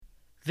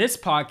This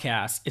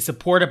podcast is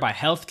supported by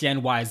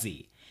HealthGen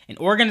YZ, an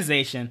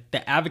organization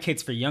that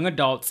advocates for young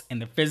adults in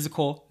their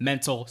physical,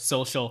 mental,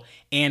 social,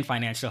 and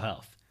financial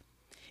health.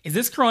 Is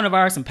this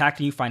coronavirus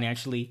impacting you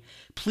financially?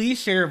 Please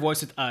share your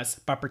voice with us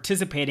by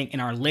participating in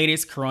our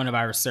latest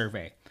coronavirus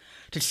survey.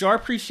 To show our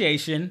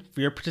appreciation for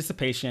your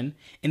participation,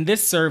 in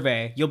this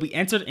survey, you'll be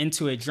entered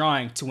into a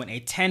drawing to win a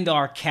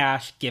 $10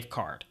 cash gift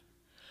card.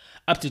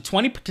 Up to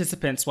 20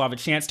 participants will have a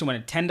chance to win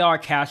a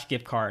 $10 cash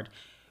gift card.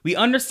 We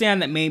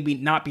understand that maybe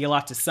not be a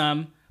lot to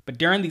some, but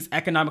during these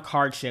economic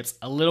hardships,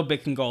 a little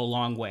bit can go a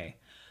long way.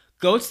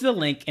 Go to the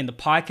link in the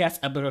podcast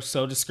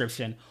episode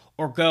description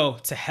or go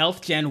to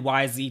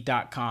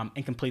healthgenyz.com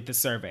and complete the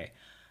survey.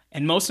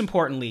 And most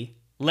importantly,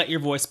 let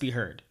your voice be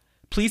heard.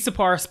 Please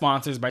support our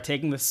sponsors by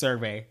taking the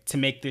survey to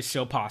make this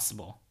show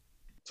possible.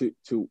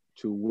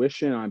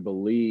 Tuition, I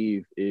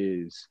believe,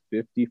 is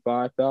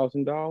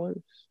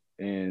 $55,000,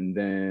 and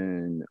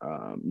then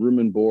room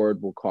and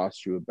board will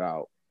cost you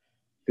about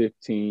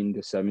 $15,000 to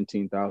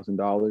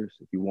 $17,000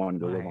 if you wanted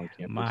to live on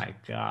campus. My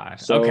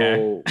God. So,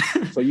 okay.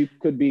 So you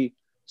could be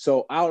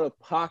out of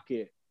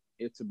pocket.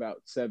 It's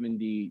about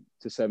 $70,000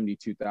 to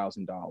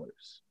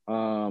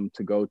 $72,000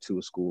 to go to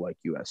a school like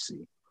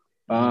USC.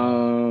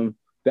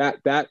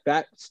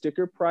 That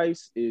sticker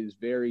price is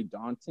very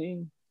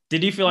daunting.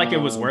 Did you feel like it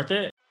was worth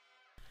it?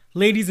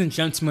 Ladies and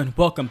gentlemen,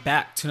 welcome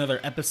back to another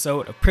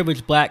episode of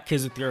Privileged Black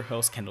Kids with your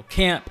host, Kendall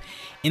Camp.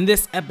 In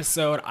this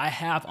episode, I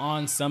have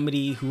on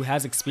somebody who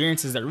has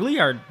experiences that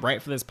really are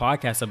right for this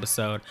podcast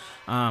episode,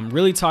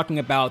 really talking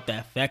about the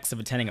effects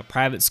of attending a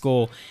private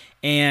school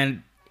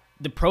and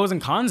the pros and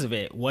cons of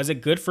it. Was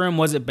it good for him?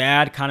 Was it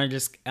bad? Kind of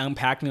just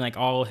unpacking like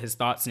all his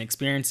thoughts and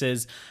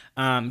experiences.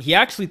 He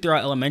actually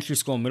throughout elementary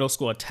school and middle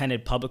school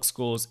attended public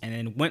schools and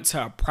then went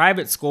to a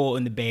private school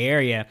in the Bay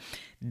Area,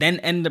 then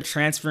ended up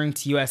transferring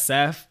to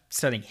USF,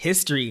 studying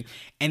history,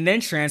 and then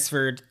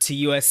transferred to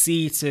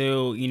USC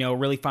to,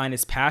 really find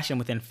his passion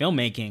within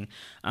filmmaking.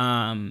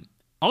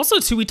 Also,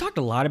 too, we talked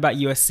a lot about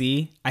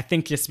USC. I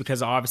think just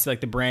because obviously like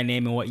the brand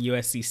name and what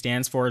USC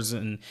stands for is,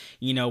 and,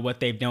 what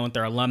they've done with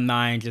their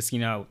alumni and just,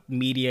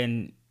 media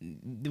and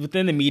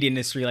within the media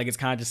industry, like it's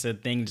kind of just a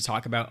thing to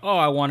talk about. Oh,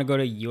 I want to go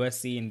to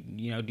USC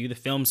and, do the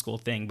film school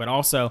thing, but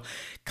also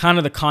kind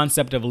of the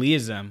concept of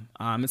elitism.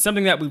 It's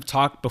something that we've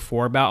talked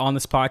before about on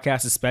this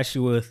podcast,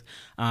 especially with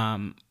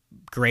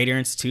greater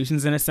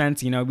institutions in a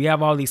sense. We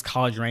have all these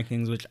college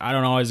rankings, which I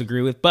don't always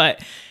agree with,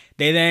 but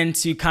they then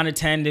to kind of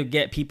tend to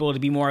get people to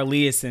be more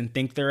elitist and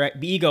think their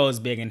ego is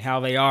big and how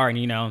they are.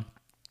 And,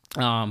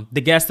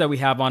 the guest that we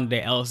have on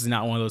today, Ellis, is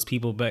not one of those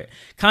people, but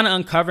kind of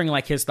uncovering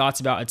like his thoughts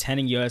about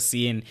attending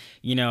USC and,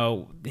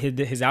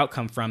 his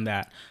outcome from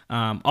that.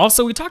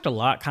 Also, we talked a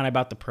lot kind of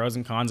about the pros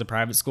and cons of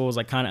private schools,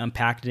 like kind of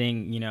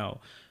unpacking,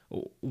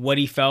 what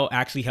he felt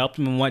actually helped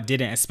him and what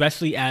didn't,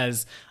 especially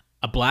as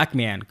a black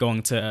man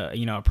going to,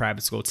 a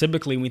private school.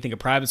 Typically, when we think of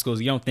private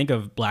schools, you don't think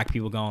of black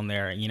people going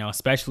there,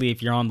 especially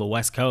if you're on the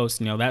West Coast,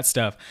 that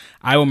stuff.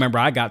 I remember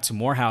I got to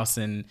Morehouse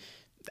and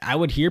I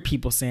would hear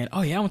people saying,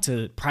 oh yeah, I went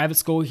to private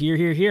school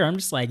here. I'm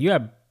just like,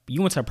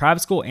 you went to a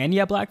private school and you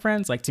have black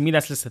friends? Like, to me,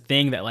 that's just a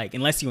thing that, like,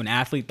 unless you're an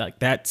athlete, like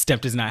that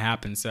stuff does not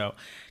happen. So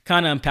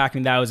kind of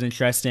unpacking that was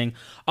interesting.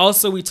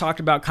 Also, we talked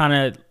about kind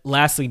of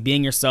lastly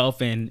being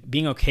yourself and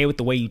being okay with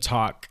the way you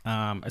talk,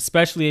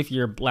 especially if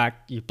you're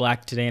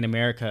black today in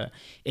America.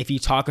 If you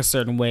talk a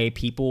certain way,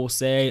 people will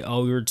say,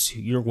 oh,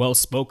 you're well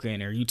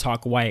spoken, or you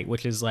talk white,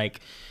 which is like,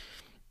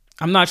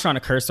 I'm not trying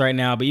to curse right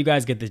now, but you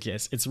guys get the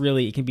gist.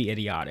 It can be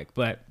idiotic,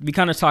 but we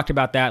kind of talked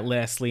about that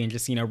lastly and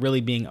just,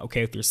 really being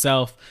okay with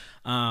yourself.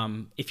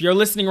 If you're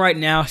listening right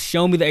now,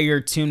 show me that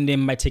you're tuned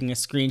in by taking a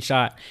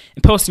screenshot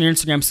and posting your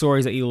Instagram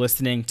stories that you're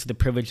listening to the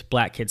Privileged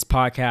Black Kids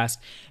podcast.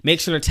 Make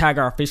sure to tag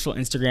our official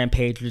Instagram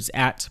page, which is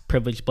at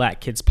Privileged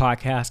Black Kids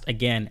podcast.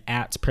 Again,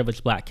 at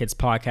Privileged Black Kids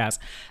podcast.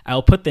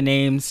 I'll put the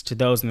names to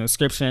those in the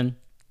description.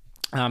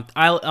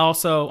 I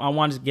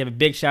wanted to give a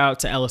big shout out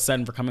to Ellis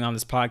Sutton for coming on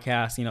this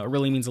podcast. It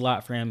really means a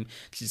lot for him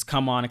to just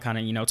come on and kind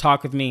of,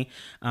 talk with me.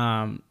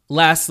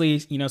 Lastly,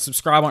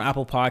 subscribe on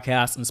Apple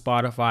Podcasts and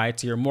Spotify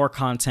to hear more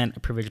content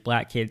of Privileged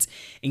Black Kids,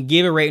 and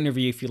give a rate and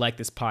review if you like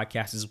this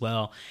podcast as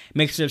well.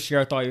 Make sure to share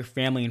with all your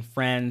family and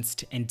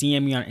friends and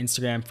DM me on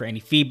Instagram for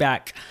any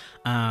feedback.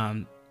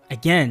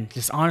 Again,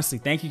 just honestly,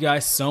 thank you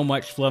guys so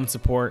much for love and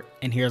support.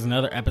 And here's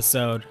another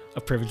episode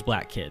of Privileged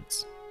Black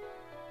Kids.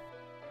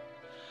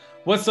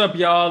 What's up,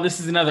 y'all? This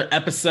is another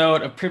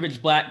episode of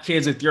Privileged Black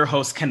Kids with your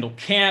host, Kendall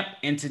Camp.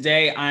 And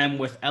today I am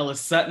with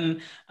Ellis Sutton.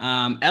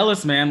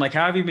 Ellis, man, like,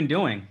 how have you been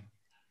doing?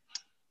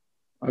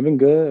 I've been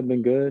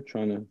good.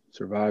 Trying to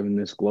survive in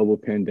this global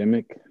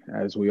pandemic,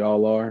 as we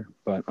all are.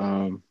 But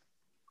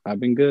I've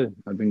been good.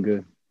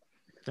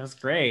 That's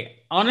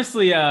great.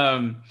 Honestly,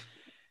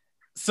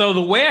 so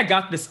the way I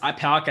got this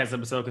podcast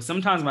episode, because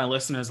sometimes my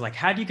listeners are like,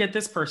 how do you get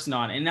this person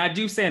on? And I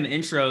do say in the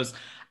intros,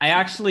 I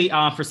actually,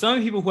 for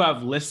some people who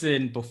have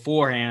listened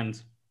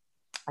beforehand,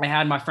 I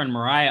had my friend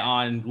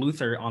Mariah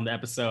Luther on the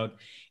episode,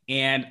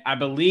 and I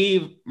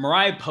believe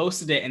Mariah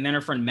posted it, and then her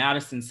friend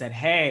Madison said,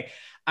 hey,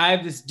 I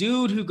have this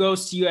dude who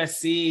goes to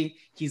USC.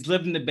 He's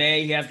lived in the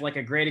Bay. He has like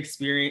a great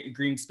experience,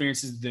 green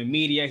experiences with the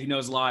media. He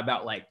knows a lot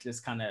about like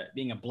just kind of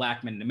being a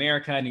black man in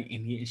America.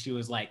 And she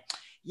was like,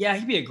 yeah,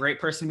 he'd be a great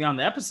person to be on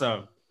the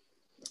episode.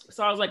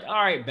 So I was like, all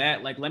right,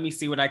 bet. Like, let me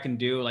see what I can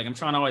do. Like, I'm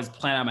trying to always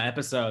plan out my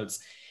episodes.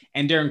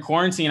 And during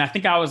quarantine, I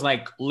think I was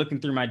like looking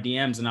through my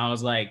DMs and I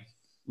was like,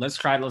 let's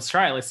try it. Let's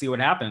see what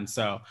happens.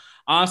 So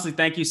honestly,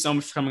 thank you so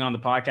much for coming on the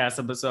podcast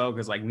episode.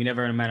 Cause like we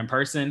never met in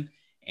person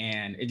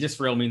and it just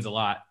real means a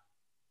lot.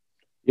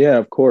 Yeah,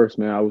 of course,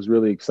 man. I was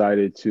really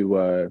excited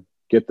to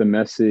get the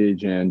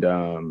message. And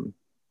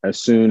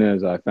as soon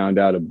as I found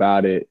out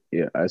about it,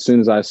 yeah, as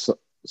soon as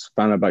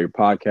found out about your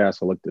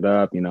podcast, I looked it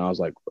up, I was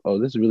like, oh,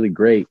 this is really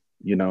great,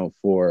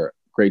 for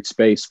great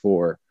space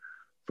for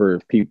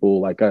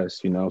people like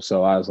us,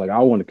 so I was like, I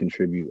want to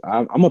contribute.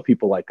 I'm a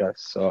people like us,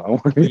 so I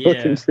want to be able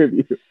to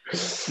contribute.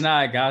 Nah,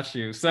 I got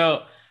you.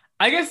 So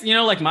I guess,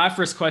 like my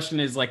first question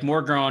is like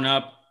more growing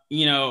up,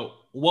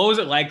 what was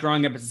it like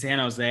growing up in San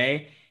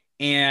Jose?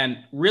 And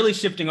really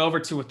shifting over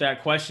to with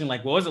that question,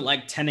 like what was it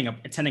like attending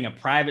a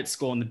private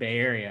school in the Bay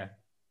Area?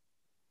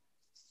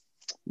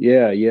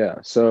 Yeah.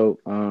 So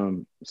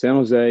San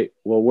Jose,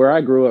 well, where I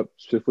grew up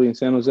specifically in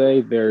San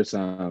Jose, there's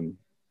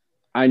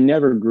I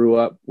never grew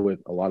up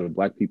with a lot of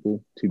Black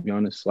people, to be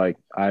honest. Like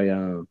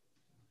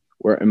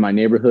where in my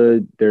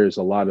neighborhood, there's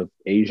a lot of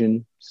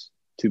Asians,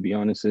 to be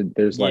honest.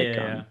 There's like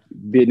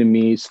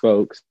Vietnamese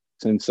folks.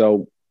 And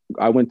so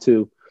I went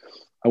to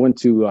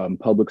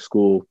public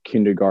school,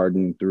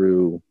 kindergarten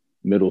through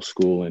middle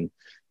school. And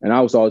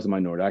I was always a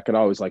minority. I could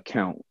always like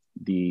count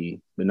the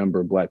number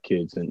of Black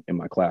kids in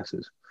my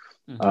classes.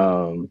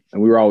 Mm-hmm.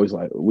 And we were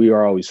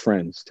always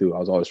friends too. I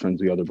was always friends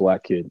with the other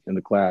Black kid in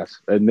the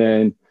class. And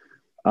then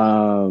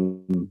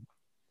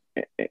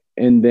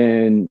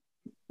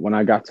when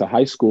I got to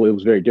high school, it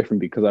was very different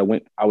because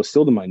I was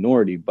still the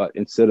minority, but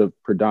instead of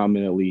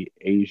predominantly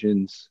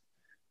Asians,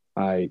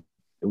 it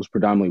was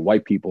predominantly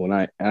white people.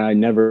 And I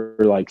never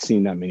like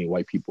seen that many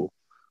white people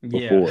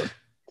before.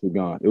 To be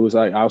honest. It was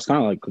like, I was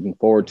kind of like looking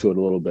forward to it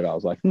a little bit. I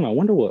was like, I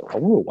wonder what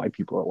white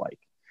people are like.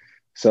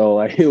 So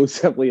like, it was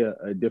definitely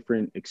a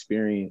different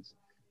experience.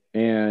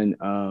 And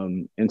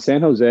in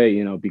San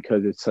Jose,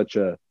 because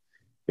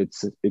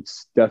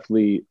it's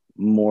definitely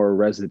more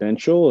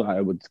residential.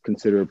 I would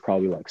consider it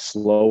probably like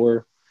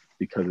slower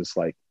because it's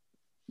like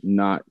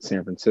not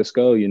San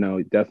Francisco,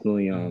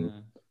 definitely.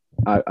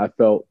 I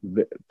felt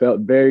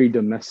very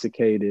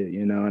domesticated,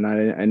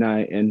 and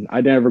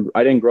I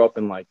didn't grow up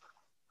in like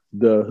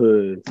the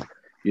hood,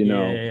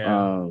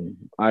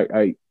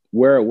 I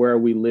where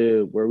we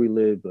live,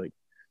 like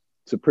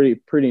it's a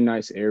pretty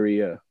nice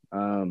area.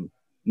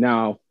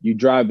 Now you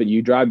drive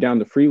down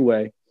the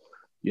freeway,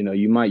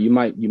 you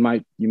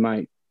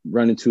might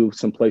run into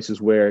some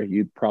places where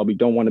you probably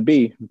don't want to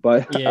be,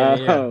 but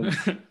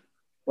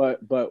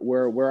but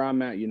where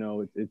I'm at,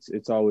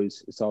 it's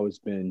always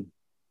been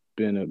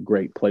a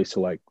great place to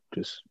like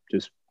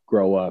just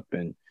grow up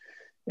and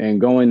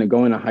going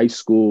to high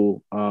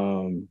school,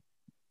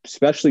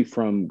 especially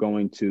from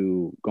going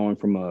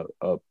from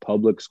a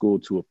public school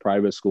to a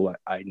private school.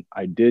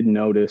 I did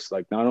notice,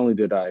 like, not only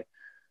did I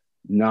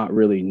not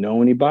really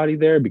know anybody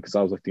there because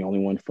I was like the only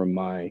one from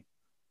my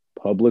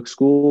public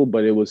school,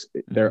 but it was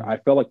there. I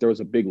felt like there was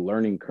a big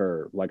learning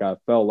curve. Like I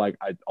felt like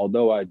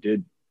although I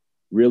did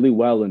really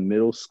well in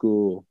middle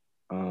school,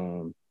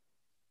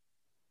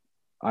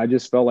 I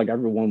just felt like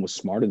everyone was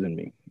smarter than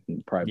me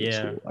in private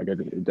school. Like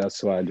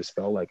that's what I just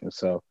felt like. And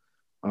so,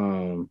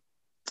 and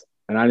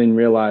I didn't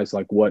realize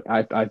like what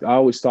I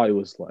always thought it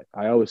was like.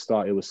 I always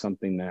thought it was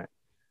something that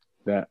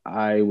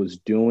I was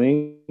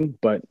doing,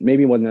 but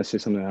maybe it wasn't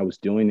necessarily something I was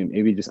doing, and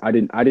maybe just I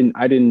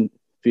didn't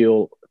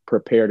feel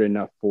prepared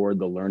enough for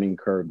the learning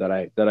curve that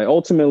I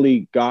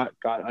ultimately got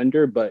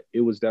under. But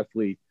it was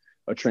definitely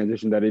a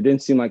transition that it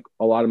didn't seem like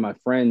a lot of my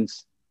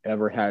friends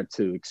ever had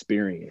to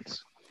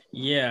experience.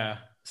 Yeah.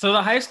 So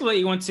the high school that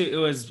you went to, it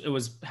was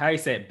how do you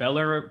say it?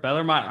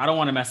 Bellarmine. I don't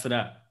want to mess it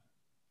up.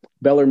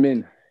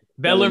 Bellarmine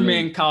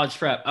College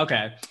Prep.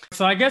 Okay.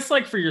 So I guess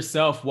like for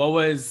yourself, what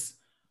was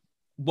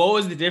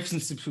the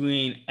difference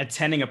between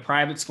attending a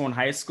private school in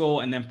high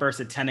school and then first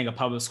attending a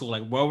public school?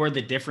 Like what were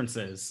the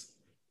differences?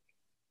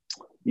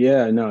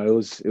 Yeah, no, it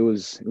was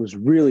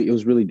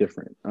really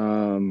different.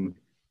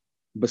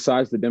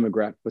 Besides the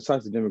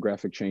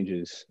demographic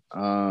changes,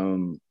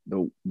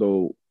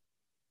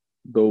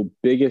 the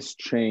biggest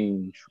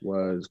change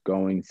was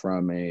going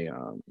from a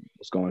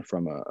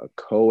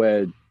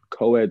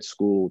co-ed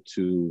school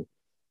to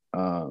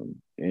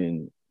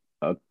in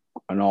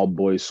an all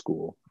boys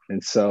school.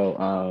 And so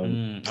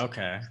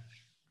okay.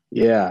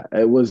 Yeah,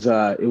 it was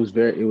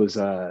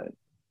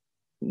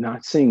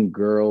not seeing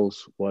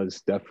girls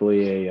was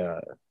definitely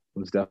a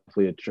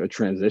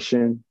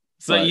transition.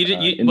 So but, you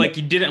didn't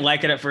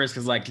like it at first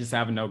because like just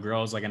having no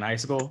girls like in high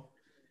school?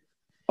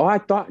 Oh, I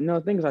thought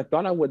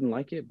I wouldn't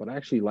like it, but I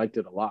actually liked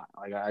it a lot.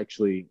 Like I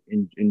actually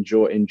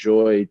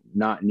enjoy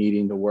not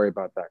needing to worry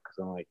about that because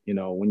I'm like,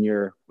 when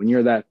you're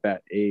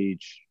that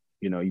age,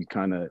 you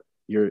kind of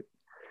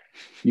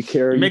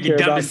You're you making care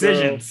dumb about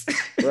decisions.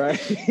 girls,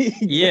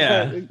 right?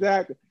 Yeah.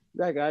 Exactly.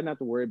 I didn't have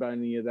to worry about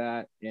any of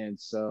that. And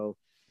so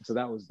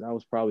that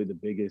was probably the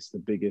biggest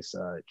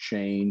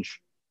change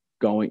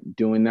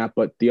doing that.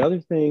 But the other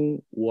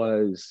thing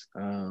was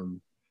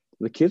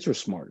the kids were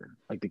smarter.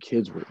 Like the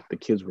kids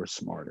were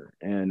smarter.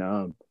 And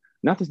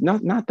not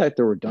that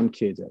there were dumb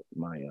kids at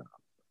my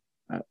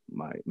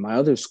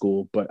other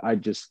school, but I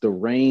just, the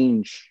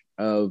range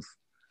of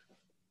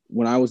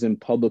when I was in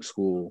public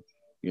school,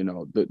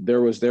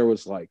 there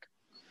was like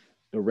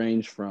the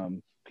range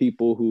from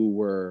people who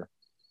were,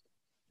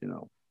 you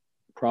know,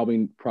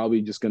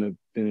 probably just going to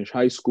finish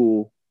high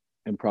school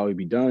and probably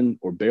be done,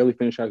 or barely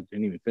didn't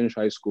even finish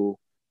high school,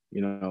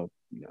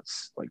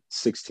 it's like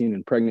 16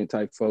 and pregnant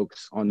type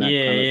folks on that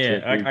Yeah, kind of yeah.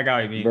 trajectory I got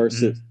what you mean.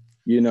 versus,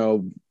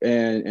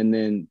 and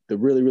then the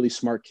really, really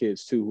smart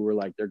kids too, who were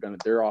like,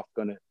 they're off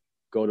going to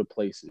go to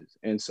places.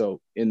 And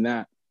so in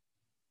that,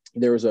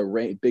 there was a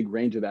big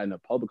range of that in the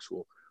public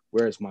school.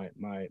 Whereas my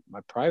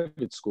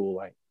private school,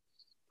 like,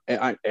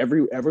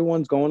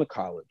 everyone's going to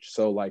college,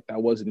 so like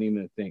that wasn't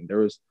even a thing. There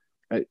was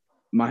at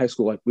my high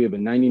school, like we have a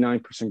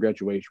 99%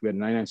 graduation. We had a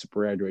 99%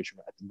 graduation.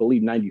 I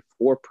believe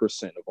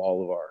 94%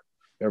 of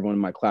everyone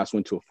in my class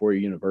went to a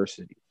 4-year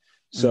university.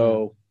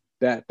 So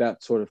that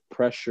sort of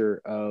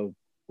pressure of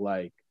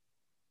like,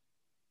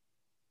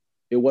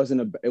 it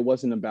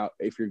wasn't about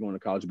if you're going to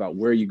college, about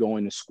where you're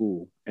going to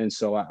school. And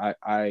so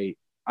I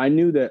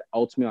knew that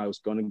ultimately I was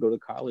going to go to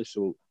college,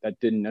 so that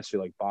didn't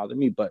necessarily like bother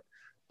me, but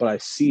I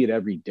see it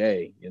every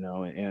day,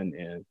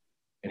 and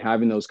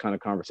having those kind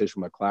of conversations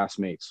with my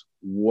classmates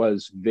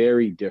was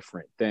very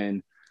different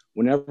than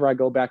whenever I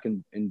go back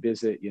and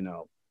visit,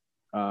 some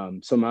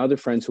of my other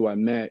friends who I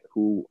met,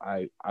 who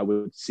I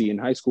would see in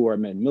high school or I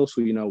met in middle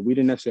school, we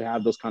didn't necessarily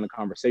have those kind of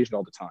conversations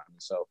all the time.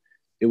 So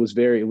it was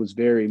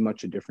very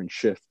much a different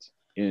shift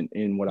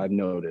in what I've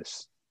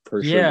noticed,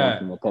 for sure, going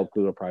from a public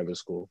to a private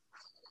school.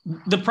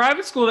 The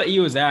private school that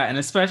you was at, and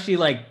especially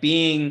like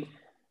being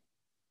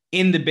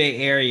in the Bay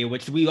Area,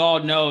 which we all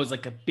know is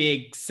like a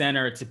big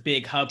center. It's a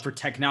big hub for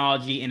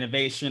technology,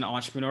 innovation,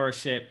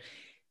 entrepreneurship,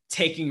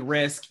 taking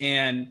risk,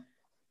 and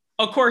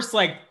of course,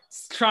 like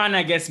trying to,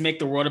 I guess, make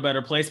the world a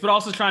better place, but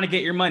also trying to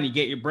get your money,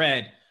 get your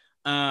bread.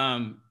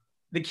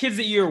 The kids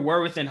that you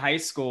were with in high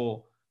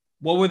school,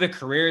 what were the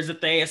careers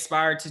that they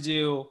aspired to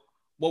do?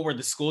 What were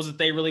the schools that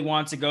they really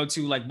wanted to go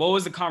to? Like, what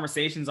was the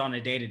conversations on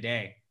a day to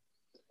day?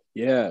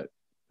 Yeah,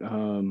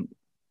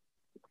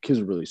 kids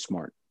are really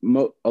smart.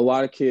 A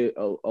lot of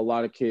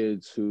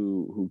kids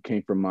who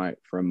came from my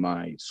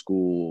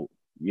school,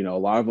 a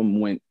lot of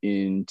them went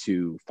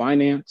into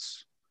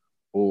finance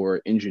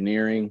or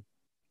engineering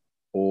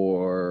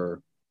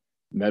or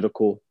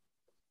medical,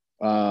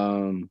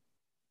 or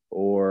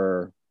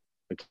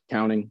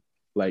accounting.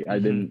 Like, I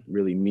didn't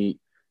really meet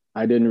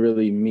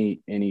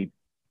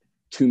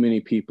too many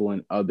people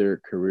in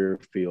other career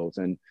fields.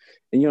 And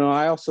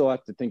I also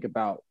have to think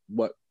about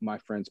what my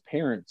friends'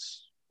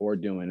 parents are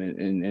doing.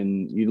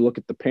 And you look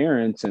at the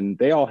parents, and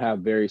they all have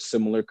very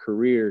similar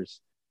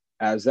careers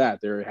as that.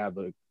 They have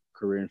a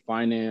career in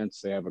finance,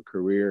 they have a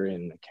career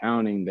in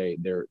accounting,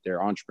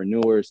 they're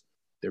entrepreneurs,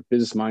 they're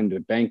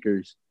business-minded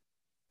bankers,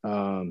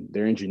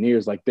 they're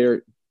engineers. Like,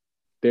 they're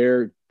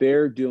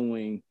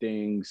doing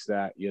things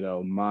that,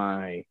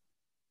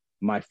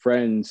 my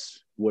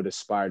friends would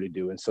aspire to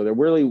do. And so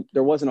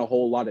there wasn't a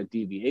whole lot of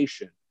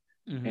deviation.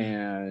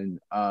 And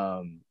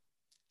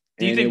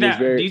do you think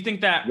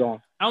that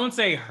I wouldn't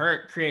say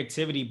hurt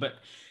creativity, but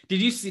do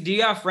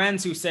you have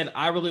friends who said,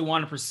 I really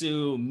want to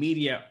pursue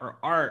media or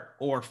art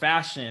or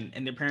fashion,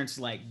 and their parents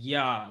were like,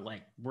 yeah,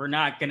 like, we're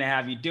not gonna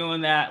have you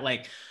doing that?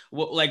 Like,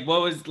 what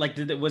was like,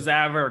 was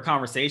that ever a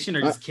conversation,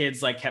 or just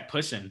kids like kept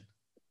pushing?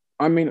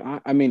 I mean,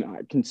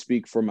 I can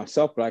speak for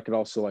myself, but I could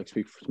also like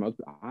speak for some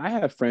other. I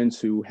have friends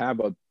who have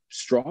a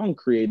strong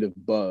creative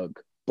bug,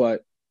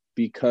 but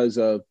because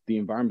of the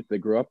environment they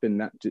grew up in,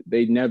 that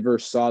they never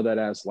saw that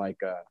as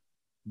like a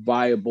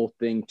viable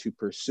thing to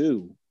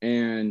pursue.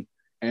 And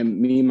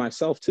me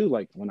myself too.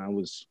 Like, when I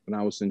was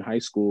in high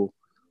school,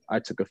 I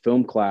took a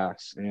film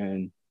class,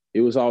 and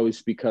it was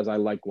always because I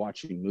like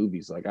watching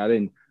movies. Like,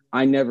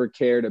 I never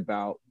cared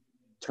about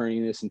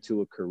turning this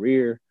into a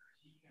career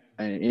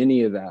and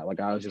any of that. Like,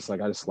 I was just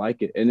like, I just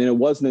like it. And then it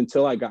wasn't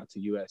until I got to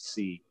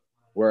USC,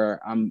 where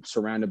I'm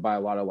surrounded by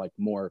a lot of like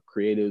more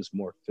creatives,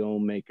 more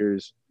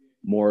filmmakers,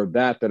 more of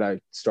that I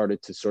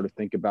started to sort of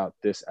think about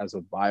this as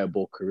a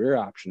viable career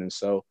option. And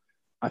so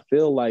I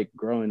feel like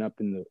growing up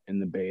in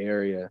the Bay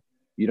Area,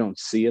 you don't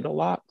see it a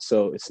lot.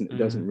 So it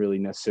doesn't really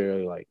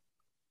necessarily like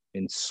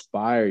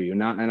inspire you.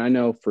 And I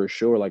know for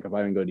sure, like, if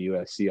I didn't go to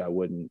USC, I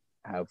wouldn't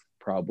have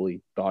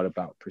probably thought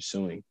about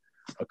pursuing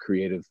a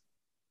creative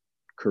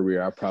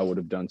career. I probably would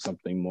have done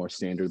something more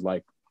standard,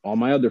 like all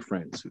my other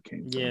friends who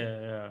came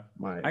from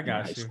my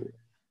high school.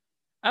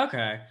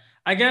 Okay.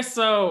 I guess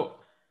so.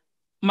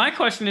 My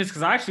question is,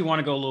 because I actually want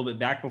to go a little bit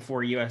back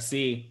before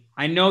USC.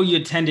 I know you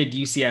attended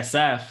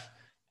UCSF,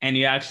 and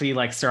you actually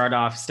like started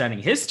off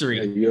studying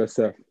history. Yeah,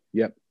 USF.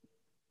 Yep.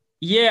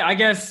 Yeah, I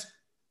guess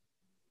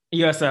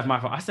USF, my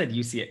fault. I said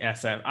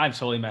UCSF. I've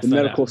totally The messed that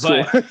medical up.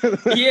 school. But The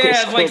medical yeah,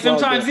 it's like school's all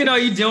sometimes,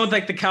 good. you deal with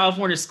like the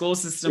California school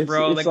system,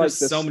 bro. It's Like like there's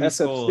so this many SF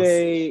schools.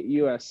 State,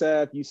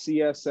 USF,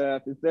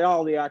 UCSF. They're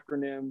all the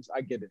acronyms.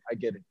 I get it. I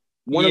get it.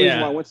 One of the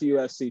reasons why I Yeah, went to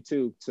USC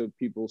too, so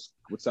people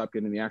would stop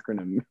getting the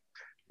acronym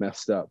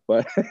messed up.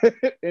 But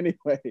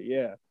anyway,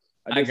 yeah,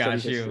 I I did study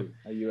got you. history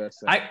at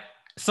USF. I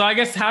so I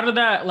guess how did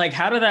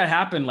that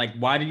happen? Like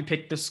why did you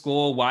pick the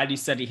school? Why do you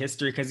study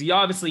history? Because you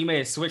obviously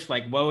made a switch.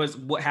 Like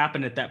what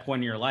happened at that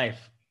point in your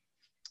life?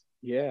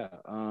 Yeah,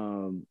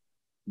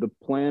 the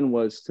plan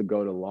was to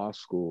go to law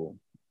school,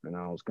 and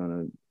I was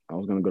gonna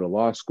go to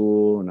law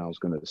school, and I was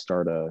gonna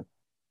start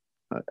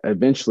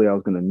eventually I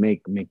was gonna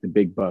make the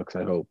big bucks.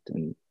 I hoped,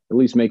 and at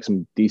least make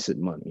some decent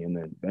money, and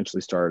then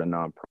eventually start a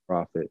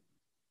nonprofit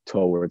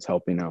towards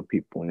helping out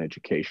people in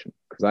education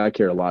because I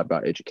care a lot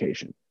about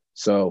education.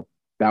 So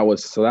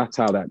that's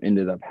how that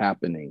ended up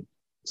happening.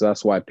 So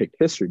that's why I picked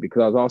history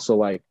because I was also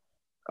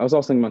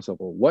thinking to myself,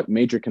 well, what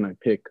major can I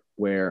pick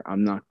where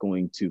I'm not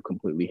going to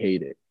completely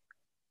hate it?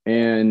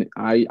 And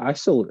I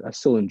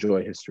still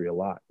enjoy history a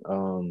lot.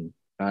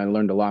 I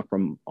learned a lot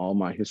from all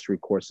my history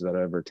courses that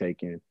I've ever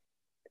taken,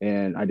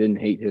 and I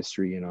didn't hate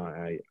history.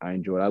 I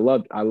enjoyed. I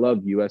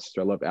loved U.S.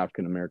 history. I love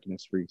African American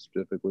history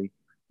specifically.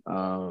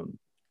 Um,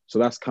 so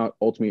that's kind of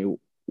ultimately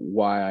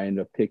why I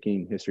ended up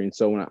picking history. And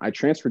so when I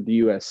transferred to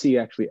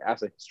USC actually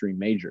as a history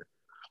major,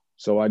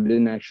 so I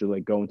didn't actually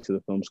like go into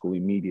the film school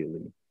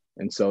immediately.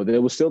 And so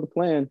there was still the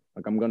plan.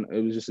 Like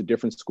it was just a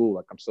different school.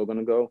 Like I'm still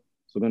gonna go,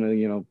 still gonna,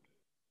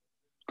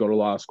 go to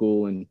law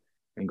school and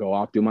go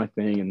off, do my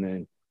thing. And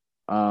then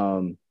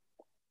um,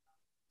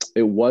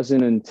 it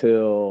wasn't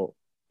until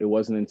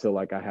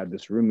like I had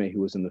this roommate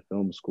who was in the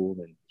film school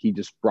and he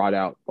just brought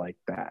out like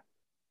that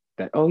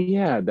oh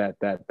yeah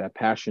that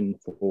passion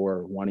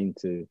for wanting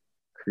to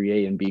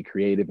create and be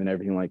creative and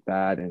everything like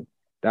that, and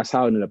that's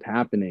how it ended up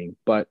happening.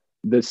 But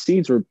the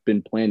seeds were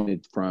been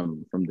planted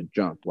from the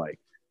jump. Like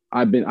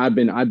I've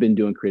been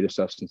doing creative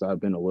stuff since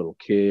I've been a little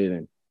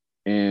kid,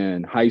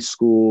 and high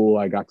school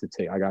I got to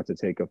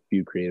take a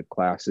few creative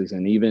classes,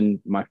 and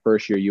even my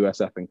first year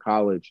USF in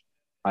college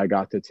I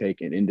got to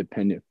take an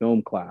independent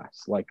film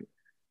class, like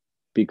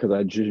because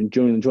I just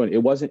enjoyed it.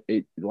 It wasn't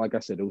it like I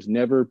said, it was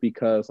never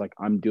because like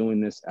I'm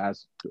doing this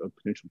as a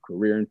potential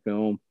career in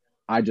film.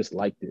 I just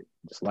liked it.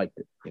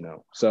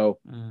 So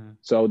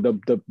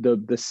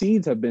Mm. the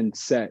seeds have been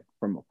set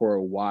for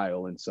a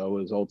while, and so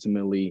it was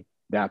ultimately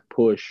that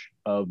push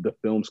of the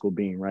film school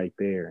being right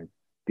there and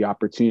the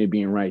opportunity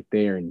being right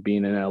there and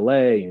being in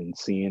LA and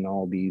seeing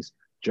all these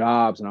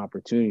jobs and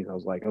opportunities. I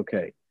was like,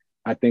 okay,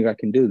 I think I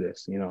can do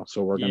this.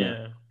 So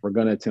Yeah. we're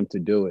gonna attempt to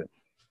do it.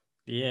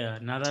 Yeah,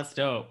 no, that's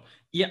dope.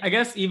 Yeah, I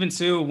guess even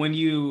too when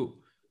you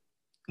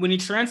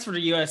transfer to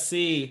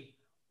USC,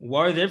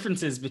 what are the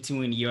differences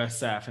between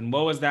USF and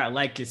what was that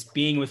like just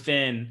being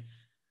within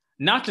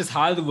not just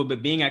Hollywood,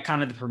 but being at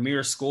kind of the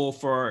premier school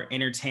for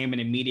entertainment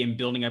and media and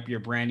building up your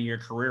brand and your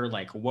career?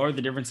 Like, what are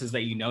the differences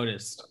that you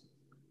noticed?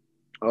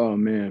 Oh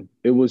man,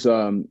 it was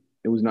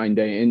night and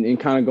day, and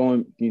kind of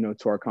going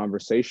to our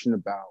conversation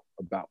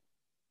about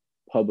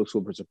public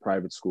school versus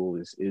private school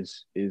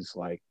is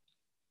like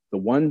the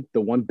one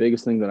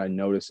biggest thing that I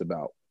notice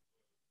about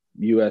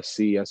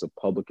USC as a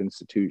public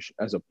institution,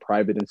 as a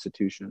private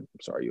institution.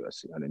 I'm sorry,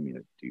 USC. I didn't mean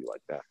to do you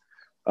like that.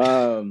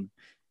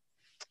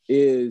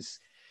 Is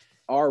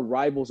our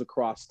rivals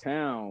across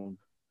town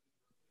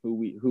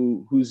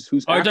whose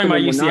Oh, you're talking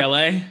about acronym we're not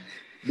UCLA?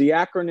 the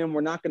acronym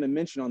we're not going to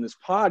mention on this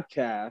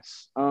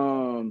podcast.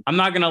 I'm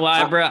not gonna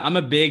lie, I, bro. I'm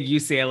a big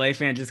UCLA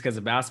fan just because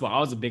of basketball. I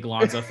was a big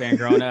Lonzo fan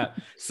growing up,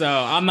 so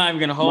I'm not even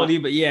gonna hold my you.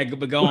 But yeah,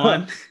 but go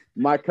on.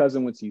 my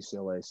cousin went to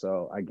UCLA,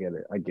 so I get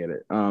it. I get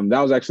it.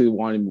 That was actually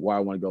why I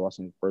want to go to Los Angeles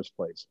in the first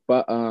place.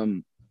 But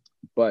I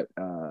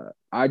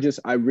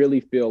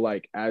really feel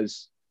like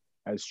as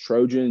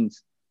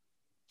Trojans,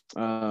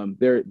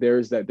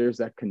 there's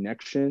that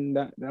connection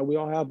that we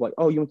all have. Like,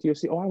 oh, you went to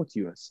USC. Oh, I went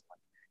to US.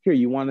 Here,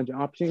 you want an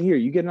opportunity. Here,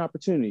 you get an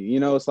opportunity.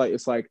 It's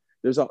like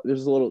there's a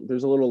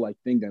little like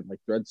thing that like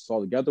threads us all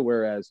together.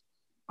 Whereas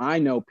I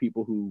know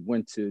people who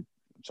went to.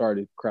 I'm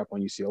sorry to crap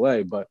on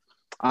UCLA, but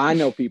I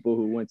know people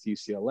who went to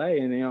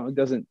UCLA, and it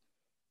doesn't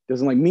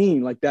like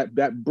mean like that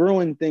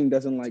Bruin thing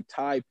doesn't like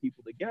tie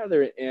people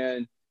together,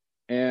 and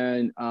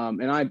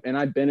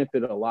I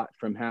benefit a lot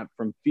from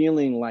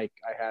feeling like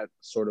I had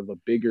sort of a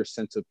bigger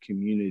sense of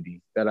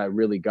community that I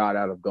really got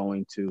out of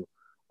going to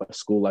a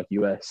school like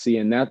USC,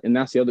 and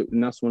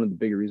that's one of the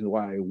bigger reasons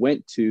why I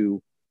went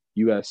to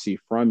USC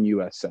from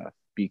USF,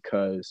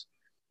 because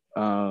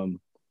um,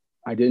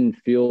 I didn't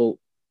feel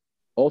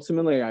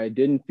I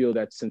didn't feel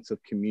that sense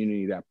of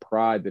community, that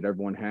pride that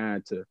everyone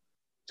had to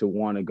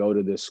want to go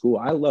to this school.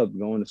 I loved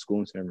going to school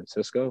in San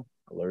Francisco.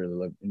 I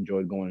really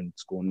enjoyed going to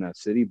school in that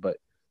city, but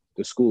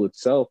the school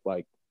itself,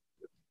 like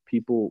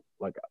people,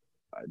 like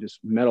I just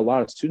met a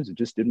lot of students that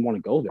just didn't want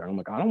to go there. I'm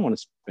like, I don't want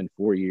to spend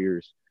 4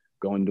 years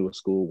going to a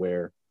school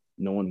where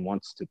no one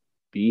wants to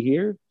be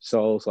here.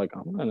 So it's like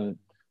I'm gonna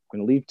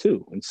leave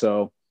too. And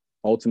so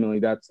ultimately,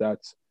 that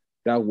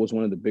was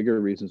one of the bigger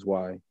reasons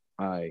why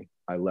I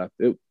left.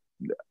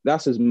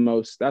 that's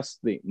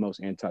the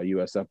most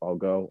anti-USF I'll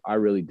go. I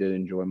really did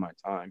enjoy my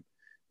time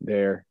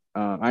there.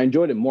 I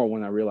enjoyed it more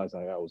when I realized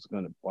I was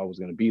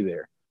gonna be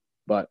there,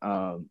 but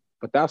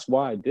that's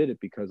why I did it,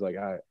 because like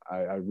I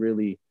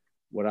really,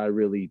 what I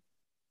really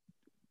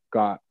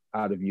got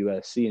out of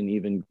USC, and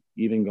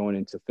even going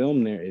into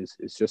film there, is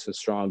just a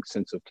strong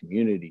sense of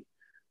community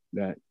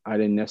that I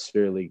didn't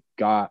necessarily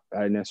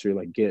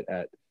get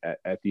at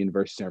the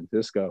University of San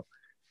Francisco,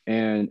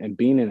 and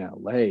being in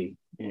LA,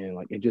 and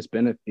like it just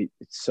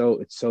it's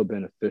so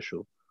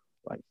beneficial,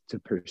 like to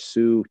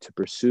pursue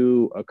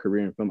a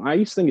career in film. I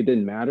used to think it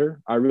didn't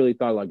matter. I really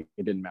thought like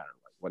it didn't matter,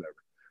 like whatever.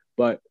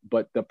 But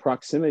the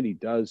proximity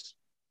does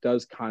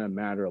kind of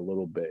matter a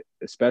little bit,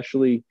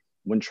 especially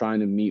when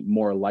trying to meet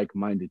more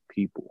like-minded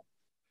people.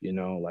 You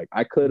know, like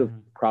I could have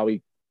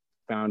probably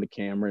found a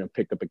camera and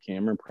picked up a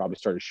camera and probably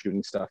started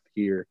shooting stuff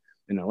here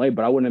in LA,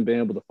 but I wouldn't have been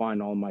able to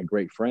find all my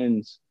great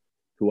friends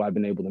who I've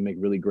been able to make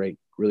really great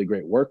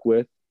work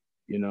with,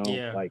 you know,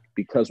 like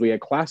because we had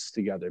classes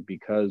together,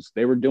 because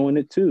they were doing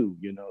it too,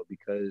 you know,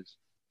 because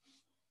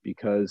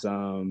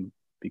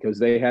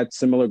they had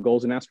similar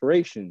goals and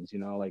aspirations, you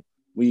know, like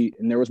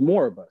and there was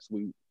more of us,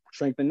 we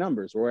strengthened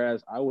numbers,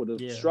 whereas I would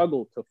have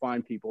struggled to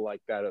find people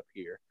like that up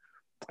here.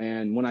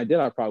 And when I did,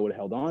 I probably would have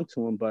held on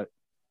to them, but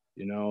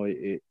you know,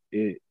 it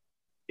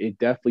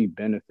definitely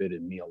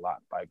benefited me a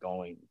lot by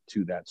going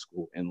to that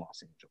school in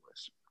Los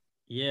Angeles.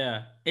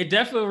 Yeah, it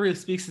definitely really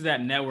speaks to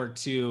that network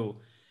too.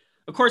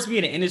 Of course, be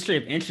in an industry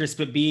of interest,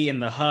 but be in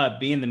the hub,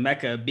 be in the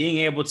mecca, being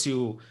able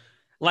to,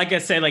 like I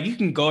said, like you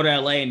can go to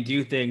LA and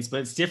do things, but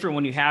it's different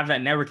when you have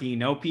that network and you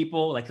know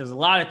people. Like there's a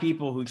lot of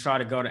people who try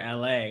to go to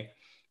LA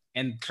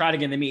and try to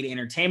get in the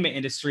entertainment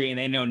industry, and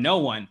they know no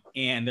one,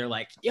 and they're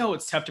like, yo,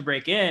 it's tough to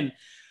break in.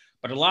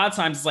 But a lot of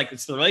times it's like,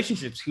 it's the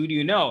relationships. Who do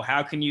you know?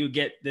 How can you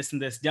get this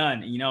and this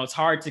done? You know, it's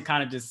hard to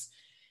kind of just,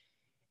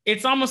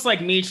 it's almost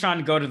like me trying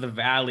to go to the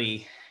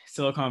Valley,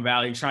 Silicon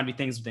Valley, trying to do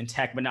things within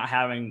tech, but not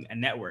having a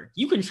network.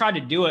 You can try to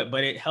do it,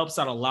 but it helps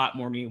out a lot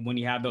more when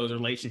you have those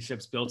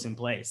relationships built in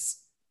place.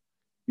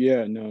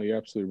 Yeah, no, you're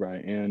absolutely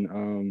right.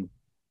 And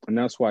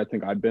that's why I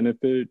think I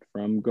benefited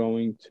from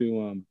going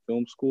to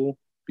film school,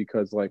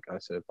 because like I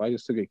said, if I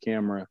just took a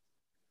camera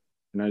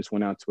and I just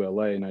went out to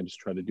LA and I just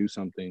tried to do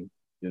something,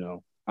 you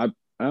know, I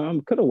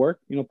could have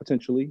worked, you know,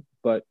 potentially,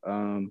 but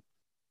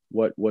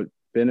what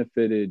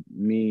benefited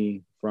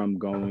me from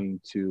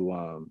going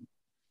to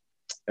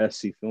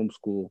SC Film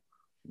School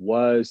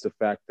was the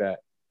fact that,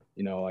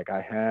 you know, like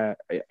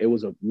it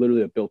was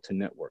literally a built-in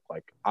network.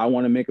 Like I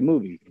want to make a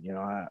movie, you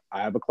know,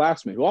 I have a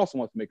classmate who also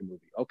wants to make a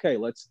movie. Okay,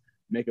 let's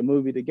make a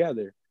movie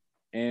together.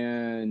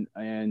 And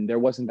there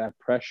wasn't that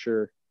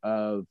pressure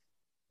of,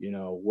 you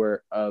know,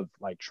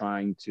 like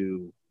trying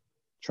to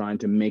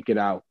make it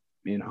out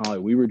in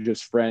Hollywood. We were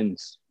just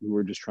friends. We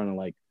were just trying to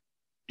like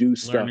do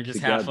stuff learn and just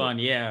together. have fun.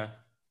 Yeah,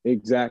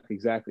 exactly.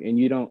 And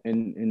you don't,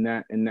 and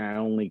that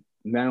only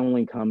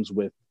comes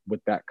with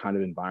that kind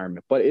of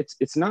environment. But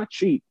it's not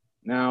cheap.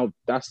 Now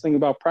that's the thing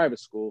about private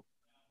school,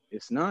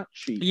 it's not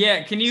cheap.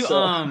 Yeah, can you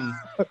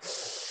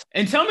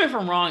and tell me if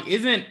I'm wrong,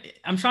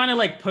 I'm trying to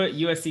like put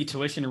USC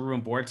tuition and room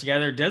and board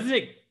together. Does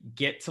it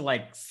get to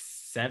like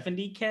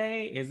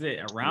 70K? Is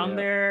it around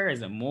there?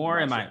 Is it more?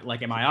 Am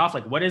I off?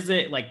 Like what is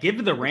it? Like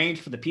give the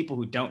range for the people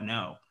who don't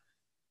know.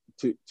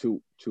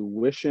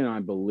 Tuition, I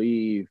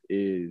believe,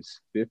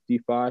 is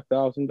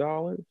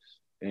 $55,000,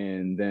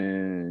 and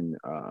then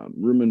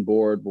room and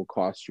board will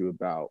cost you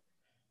about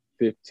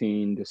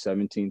 $15,000 to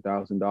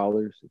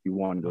 $17,000 if you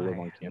wanted to live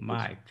on campus.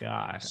 My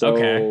gosh. So,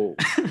 okay.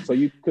 So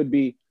you could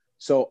be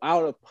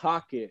out of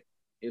pocket.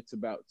 It's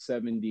about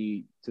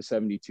 $70,000 to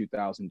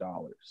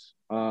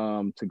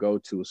 $72,000 to go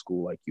to a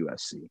school like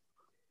USC.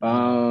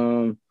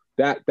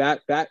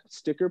 That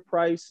sticker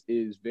price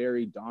is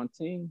very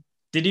daunting.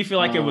 Did you feel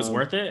like it was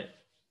worth it?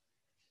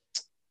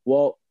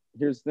 Well,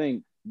 here's the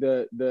thing.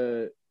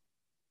 The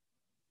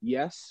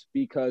yes,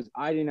 because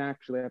I didn't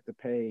actually have to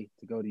pay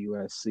to go to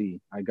USC.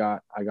 I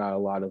got a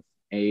lot of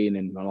aid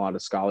and a lot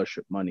of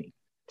scholarship money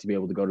to be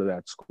able to go to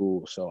that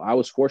school. So I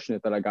was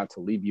fortunate that I got to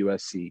leave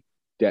USC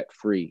debt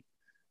free.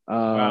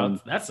 Wow,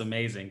 that's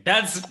amazing.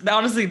 That's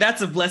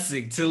a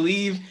blessing to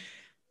leave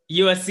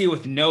USC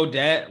with no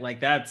debt. Like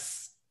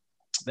that's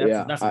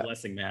a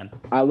blessing, man.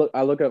 I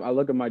look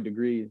at my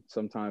degree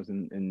sometimes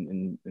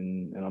and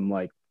I'm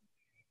like,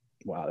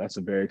 wow, that's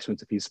a very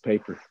expensive piece of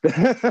paper.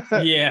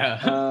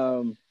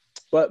 Yeah.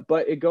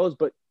 But it goes,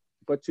 but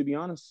to be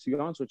honest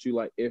with you,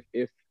 like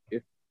if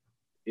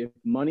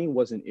money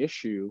was an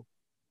issue,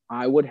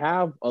 I would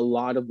have a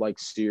lot of like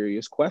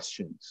serious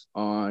questions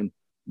on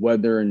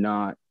whether or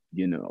not,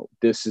 you know,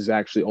 this is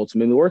actually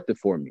ultimately worth it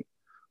for me.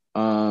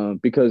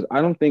 Because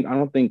I don't think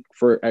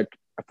for a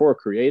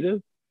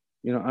creative,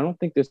 you know, I don't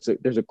think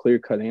there's a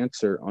clear-cut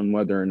answer on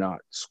whether or not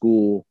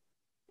school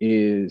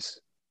is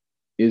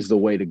the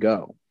way to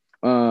go.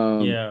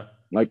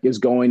 Like is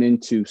going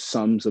into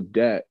sums of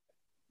debt,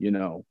 you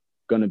know,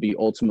 going to be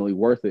ultimately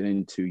worth it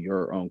into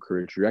your own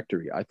career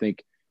trajectory. I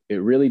think it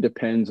really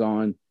depends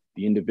on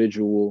the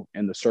individual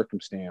and the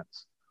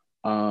circumstance.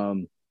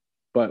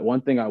 But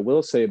one thing I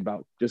will say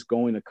about just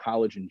going to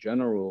college in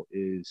general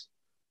is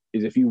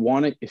if you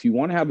want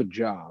to have a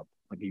job,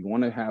 like you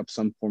want to have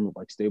some form of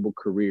like stable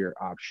career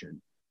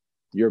option,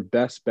 your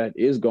best bet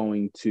is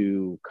going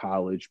to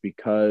college,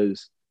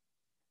 because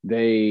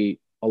a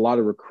lot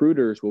of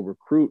recruiters will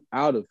recruit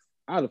out of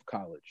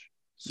college.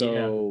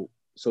 So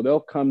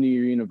they'll come to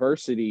your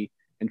university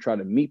and try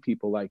to meet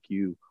people like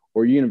you,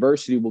 or your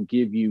university will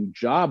give you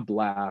job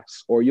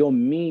blasts, or you'll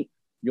meet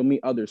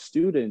other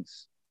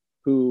students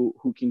who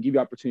can give you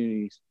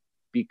opportunities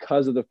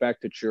because of the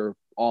fact that you're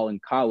all in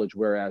college,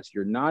 whereas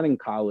you're not in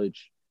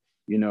college.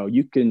 You know,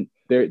 you can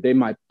there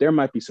might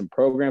be some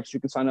programs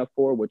you can sign up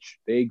for, which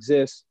they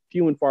exist,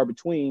 few and far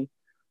between.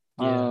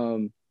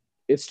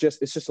 It's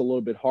just a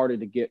little bit harder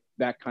to get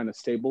that kind of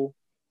stable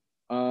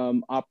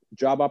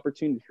job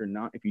opportunity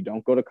if you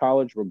don't go to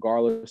college,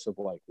 regardless of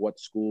like what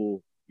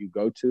school you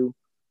go to.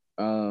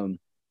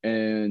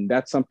 And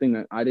that's something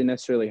that I didn't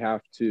necessarily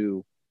have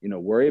to,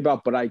 worry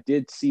about, but I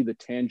did see the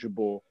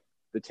tangible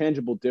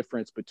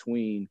difference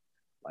between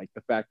like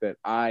the fact that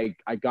I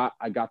got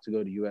to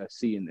go to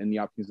USC and the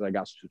opportunities that I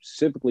got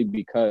specifically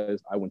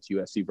because I went to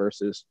USC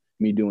versus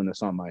me doing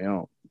this on my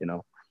own,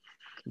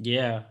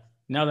 Yeah,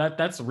 no,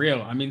 that's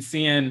real. I mean,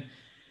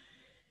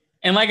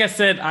 and like I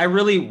said, I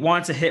really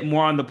want to hit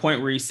more on the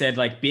point where you said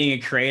like being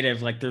a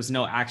creative, like there's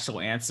no actual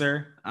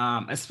answer,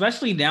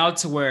 especially now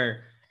to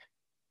where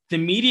the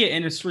media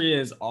industry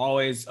is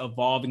always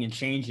evolving and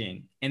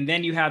changing. And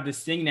then you have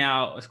this thing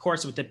now, of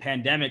course, with the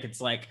pandemic, it's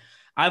like,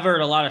 I've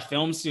heard a lot of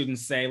film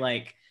students say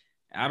like,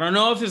 I don't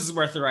know if this is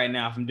worth it right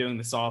now if I'm doing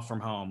this all from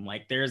home.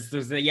 Like there's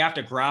you have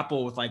to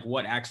grapple with like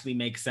what actually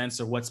makes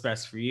sense or what's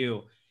best for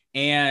you.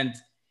 And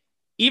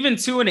even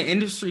too in an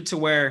industry to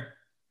where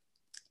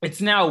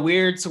it's now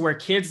weird to where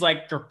kids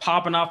like are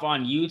popping off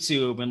on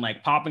YouTube and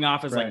like popping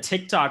off as like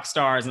TikTok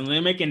stars and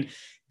they're making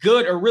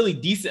good or really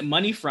decent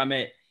money from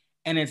it.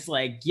 And it's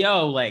like,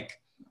 yo, like,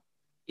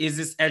 is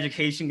this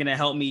education going to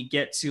help me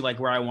get to like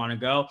where I want to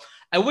go?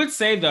 I would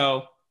say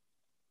though,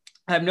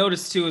 I've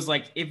noticed too, is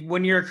like,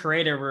 when you're a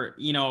creator or,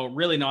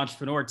 really an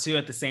entrepreneur too,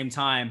 at the same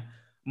time,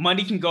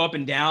 money can go up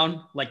and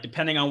down, like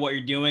depending on what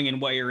you're doing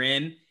and what you're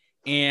in.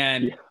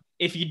 And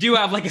if you do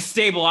have like a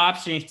stable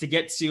option to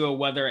get to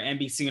whether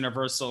NBC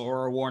Universal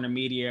or a Warner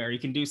Media, or you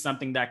can do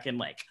something that can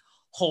like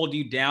hold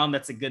you down,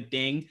 that's a good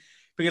thing.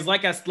 Because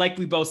like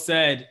we both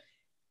said,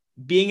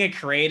 being a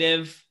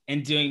creative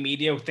and doing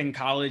media within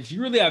college,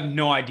 you really have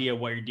no idea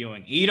what you're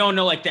doing. You don't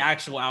know like the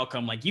actual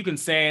outcome. Like you can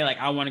say like,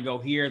 I want to go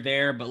here,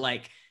 there, but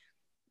like,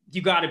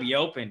 you got to be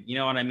open. You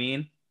know what I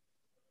mean?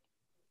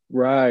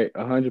 Right.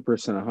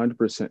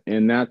 100%.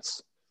 And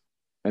that's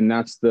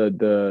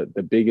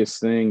the biggest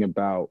thing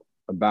about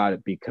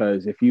it,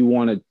 because if you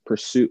want to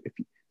pursue, if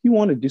you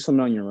want to do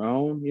something on your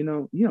own, you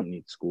don't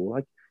need school.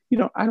 Like,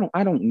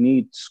 I don't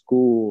need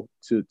school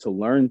to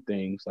learn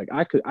things. Like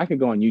I could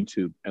go on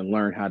YouTube and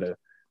learn how to,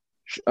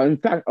 in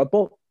fact,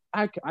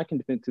 I can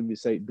definitively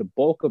say the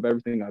bulk of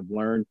everything I've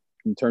learned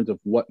in terms of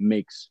what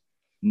makes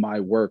my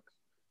work,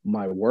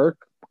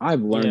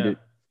 I've learned it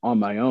on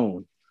my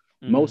own.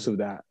 Mm-hmm. Most of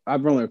that,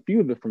 I've learned a few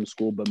of it from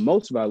school, but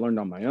most of it I learned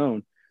on my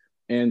own.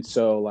 And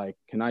so like,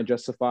 can I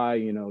justify,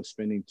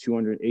 spending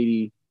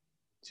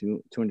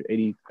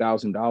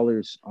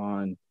 $280,000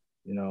 on,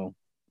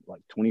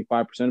 like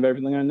 25% of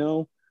everything I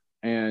know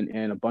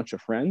and a bunch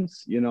of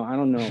friends? I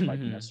don't know if I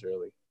can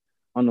necessarily,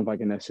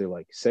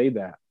 like say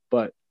that,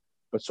 but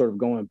sort of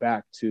going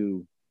back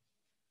to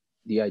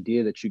the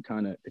idea that you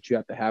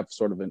have to have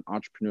sort of an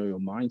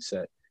entrepreneurial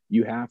mindset.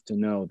 You have to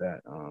know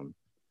that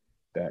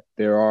that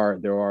there are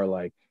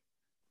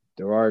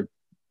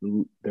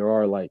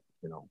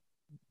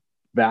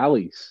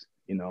valleys,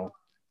 and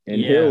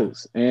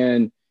hills,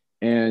 and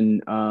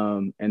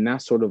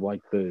that's sort of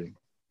like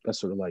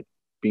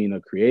being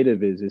a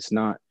creative is it's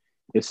not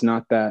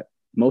that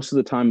most of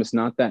the time it's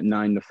not that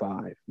 9 to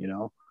 5,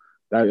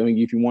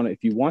 if you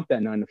want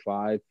that 9 to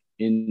 5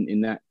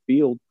 in that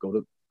field, go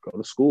to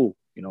school,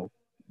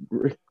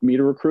 meet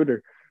a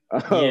recruiter,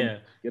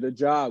 get a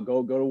job,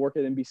 go to work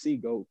at NBC,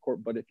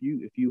 but if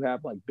you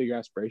have like bigger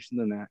aspirations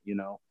than that,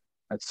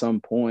 at some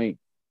point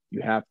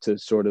you have to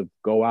sort of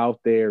go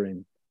out there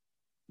and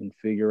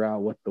figure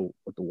out what the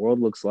world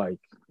looks like.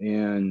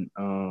 And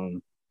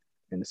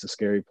it's a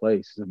scary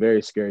place. It's a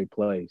very scary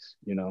place,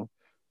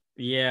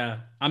 Yeah.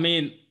 I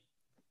mean,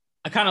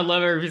 I kind of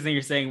love everything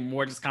you're saying,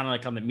 more just kind of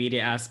like on the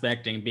media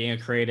aspect and being a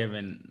creative.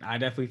 And I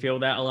definitely feel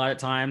that a lot of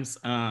times.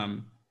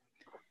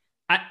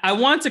 I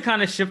want to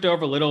kind of shift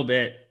over a little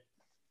bit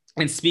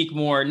and speak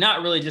more,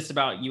 not really just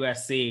about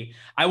USC.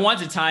 I want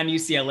to time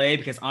UCLA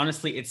because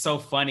honestly, it's so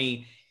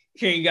funny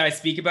hearing you guys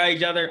speak about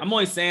each other. I'm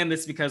only saying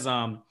this because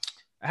I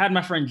had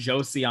my friend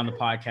Josie on the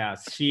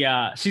podcast.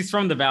 She's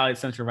from the Valley,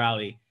 Central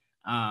Valley.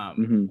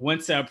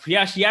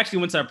 She actually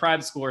went to a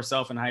private school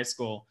herself in high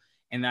school.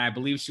 And then I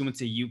believe she went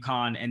to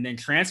UConn and then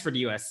transferred to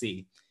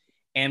USC.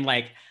 And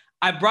like,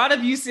 I brought up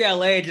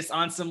UCLA just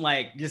on some,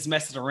 like, just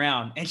messing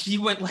around. And she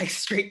went like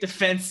straight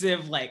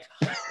defensive, like,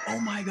 oh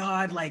my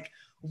God, like,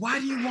 why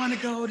do you want to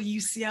go to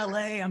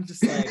UCLA? I'm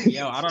just like,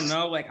 yo, I don't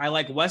know. Like, I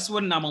like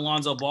Westwood and I'm a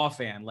Lonzo Ball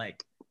fan.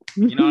 Like,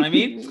 you know what I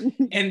mean?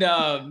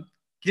 And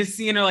just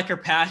seeing her, like, her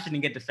passion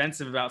and get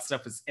defensive about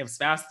stuff is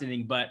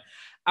fascinating. But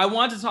I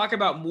want to talk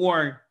about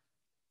more,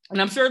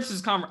 and I'm sure this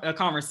is a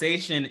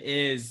conversation,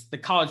 is the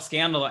college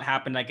scandal that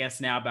happened, I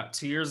guess, now about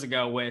 2 years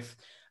ago with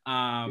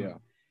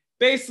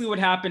basically what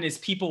happened is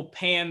people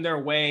paying their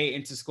way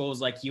into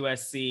schools like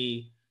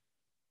USC,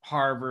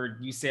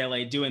 Harvard,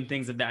 UCLA, doing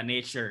things of that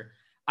nature.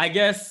 I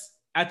guess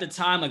at the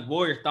time, like, what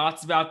were your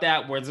thoughts about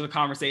that? Were there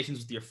conversations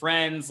with your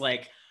friends?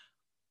 Like,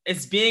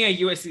 it's being a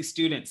USC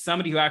student,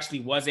 somebody who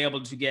actually was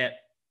able to get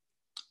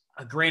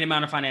a great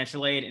amount of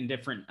financial aid in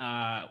different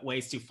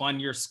ways to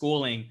fund your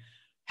schooling.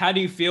 How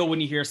do you feel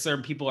when you hear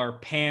certain people are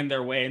paying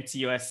their way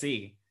into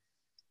USC?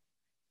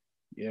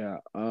 Yeah,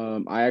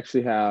 I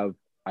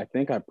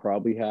think I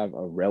probably have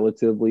a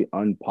relatively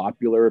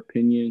unpopular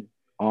opinion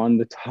on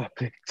the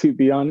topic, to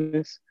be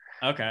honest.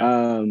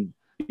 Okay.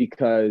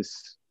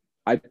 Because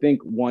I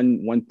think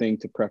one thing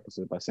to preface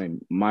it by saying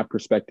my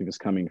perspective is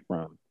coming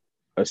from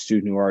a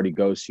student who already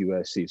goes to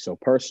USC. So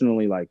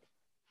personally, like,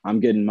 I'm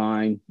getting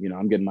mine,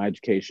 I'm getting my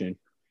education.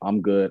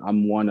 I'm good.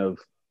 I'm one of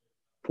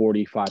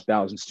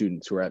 45,000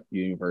 students who are at the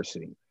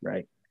university,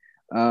 right?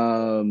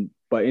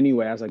 But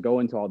anyway, as I go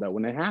into all that,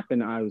 when it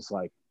happened, I was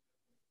like,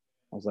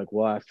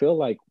 well, I feel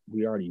like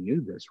we already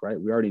knew this, right?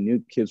 We already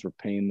knew kids were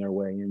paying their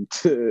way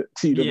into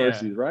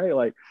universities, right?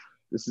 Like,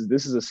 this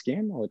is a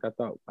scandal. Like, I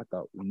thought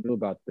we knew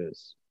about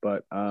this,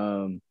 but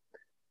when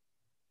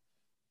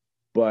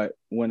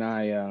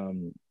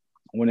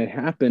it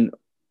happened,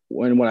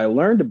 when I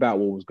learned about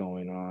what was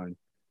going on,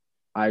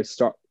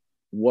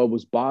 what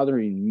was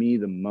bothering me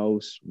the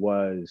most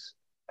was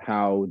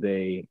how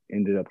they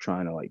ended up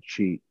trying to, like,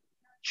 cheat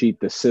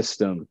the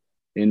system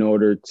in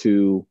order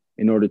to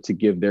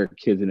give their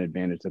kids an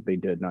advantage that they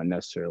did not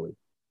necessarily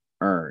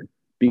earn.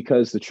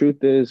 Because the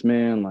truth is,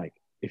 man, like,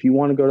 if you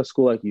want to go to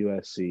school like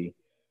USC,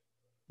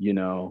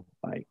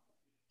 like,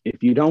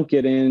 if you don't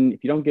get in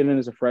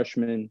as a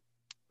freshman,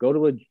 go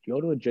to a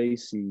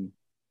JC,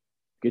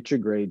 get your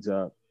grades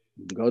up,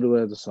 go to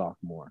it as a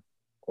sophomore,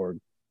 or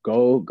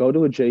go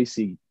to a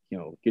JC,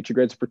 get your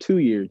grades for 2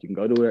 years. You can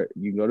go to it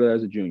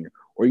as a junior,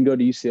 or you can go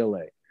to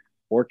UCLA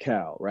or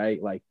Cal,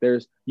 right? Like,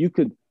 you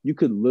could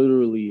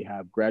literally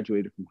have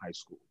graduated from high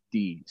school,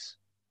 D's,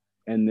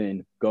 and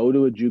then go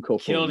to a JUCO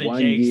for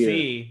 1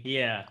 year.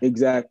 Yeah.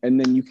 Exact. And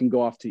then you can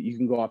go off to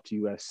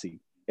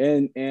USC.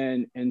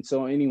 And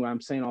so anyway, I'm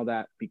saying all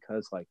that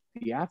because, like,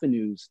 the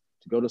avenues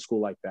to go to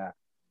school like that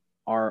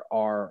are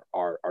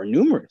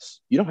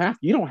numerous. You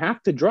don't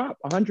have to drop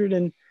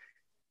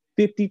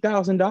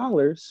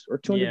 $150,000 or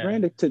 200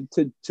 grand to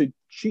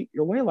cheat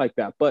your way like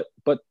that. But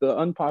the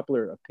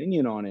unpopular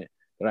opinion on it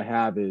that I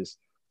have is,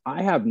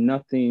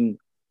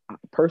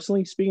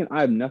 personally speaking,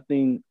 I have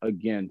nothing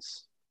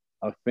against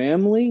a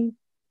family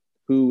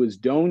who is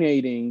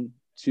donating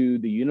to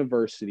the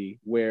university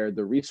where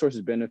the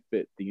resources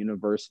benefit the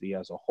university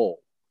as a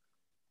whole.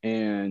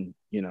 And,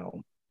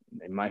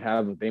 they might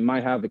have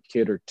a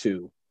kid or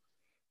two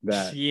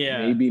that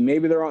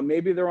maybe they're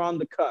on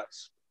the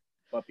cusp,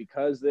 but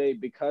because their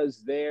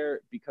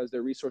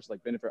resources,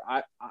 like, benefit,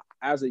 I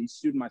as a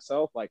student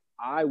myself, like,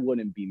 I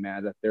wouldn't be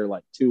mad that they're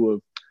like two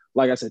of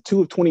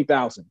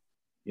 20,000.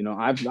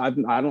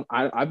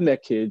 I've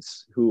met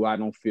kids who I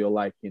don't feel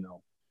like, they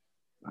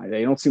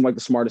don't seem like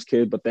the smartest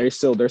kid, but they're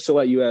still at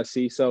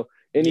USC. So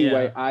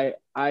anyway, I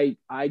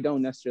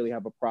don't necessarily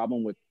have a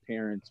problem with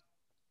parents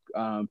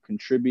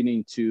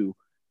contributing to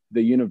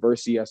the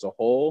university as a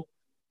whole,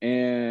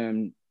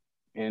 and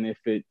if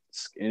it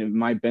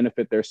might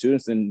benefit their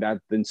students,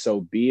 then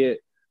so be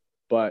it.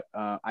 But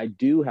I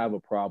do have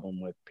a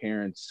problem with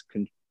parents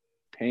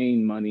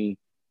paying money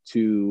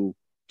to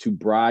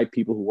bribe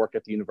people who work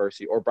at the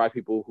university, or bribe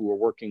people who are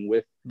working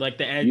with, like,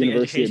 the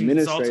university education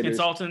administrators,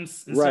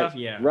 consultants and right,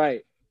 stuff.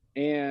 Right.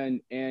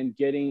 And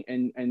getting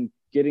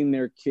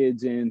their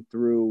kids in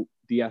through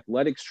the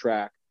athletics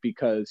track,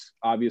 because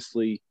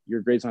obviously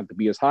your grades don't have to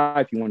be as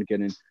high if you want to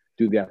get in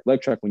through the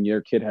athletic track when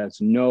your kid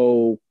has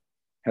no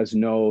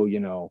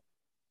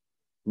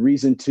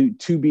reason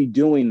to be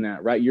doing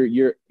that, right?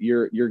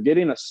 You're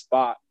getting a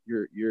spot.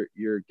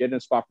 You're getting a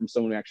spot from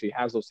someone who actually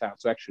has those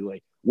talents, who actually,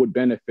 like, would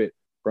benefit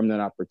from that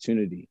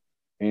opportunity.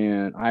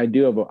 And I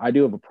do have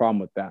a problem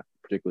with that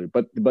particularly.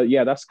 But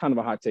yeah, that's kind of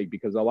a hot take,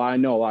 because I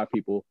know a lot of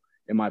people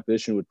in my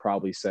position would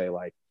probably say,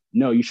 like,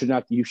 no, you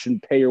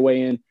shouldn't pay your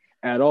way in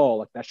at all.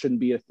 Like, that shouldn't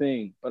be a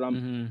thing.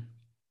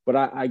 But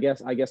I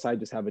guess I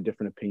just have a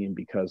different opinion,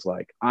 because,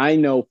 like, I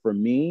know for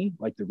me,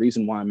 like, the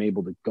reason why I'm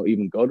able to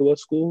go to a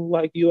school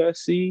like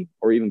USC,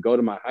 or even go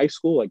to my high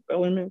school like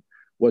Bellarmine,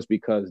 was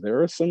because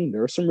there are some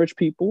rich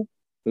people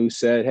who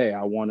said, hey,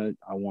 I want to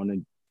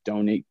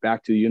donate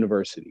back to the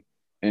university.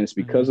 And it's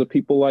because of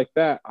people like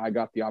that I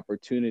got the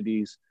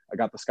opportunities, I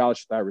got the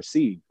scholarship that I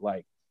received.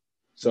 Like,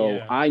 so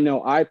I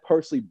know I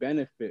personally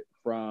benefit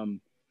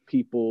from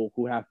people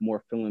who have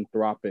more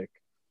philanthropic,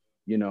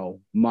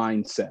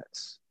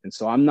 mindsets. And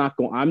so I'm not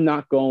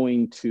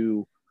going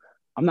to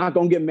I'm not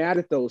gonna get mad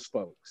at those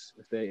folks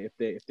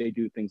if they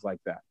do things like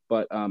that.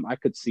 But I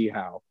could see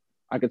how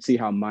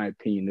my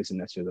opinion isn't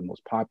necessarily the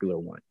most popular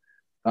one.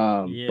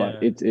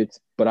 But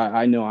but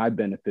I know I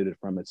benefited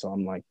from it, so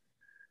I'm like,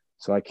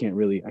 so I can't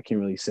really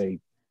say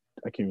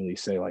like,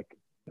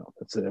 you know,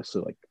 that's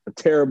like a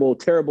terrible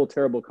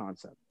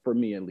concept for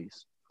me at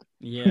least.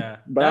 Yeah,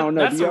 but I don't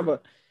know. Do you have a?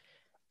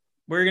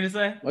 What are you gonna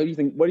say? What do you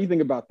think? What do you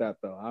think about that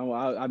though?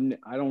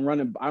 I don't run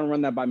it. I don't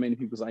run that by many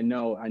people because I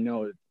know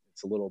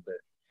it's a little bit.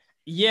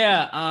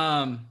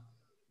 Yeah.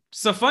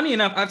 So funny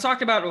enough, I've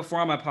talked about it before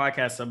on my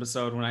podcast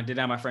episode when I did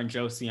have my friend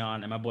Josie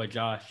on and my boy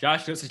Josh.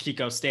 Josh goes to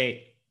Chico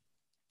State.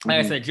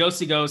 Like I said,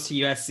 Josie goes to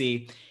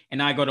USC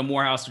and I go to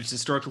Morehouse, which is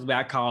historically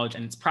black college,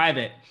 and it's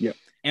private. Yep.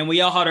 And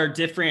we all had our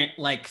different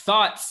like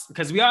thoughts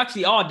because we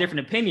actually all had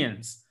different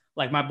opinions.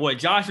 Like my boy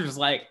Josh was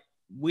like,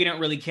 we don't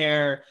really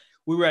care.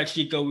 We were at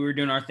Chico, we were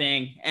doing our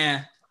thing.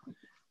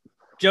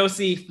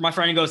 Josie, my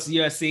friend who goes to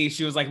USC,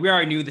 she was like, we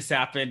already knew this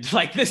happened.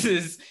 Like, this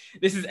is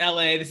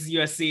LA, this is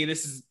USC,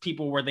 this is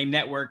people where they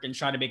network and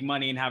try to make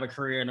money and have a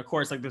career. And of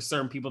course, like there's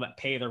certain people that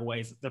pay their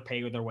way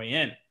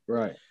in.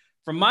 Right.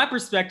 From my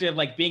perspective,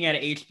 like being at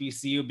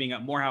HBCU, being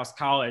at Morehouse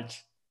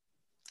College,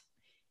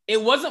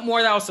 it wasn't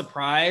more that I was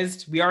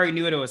surprised. We already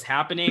knew it was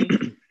happening.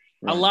 Right.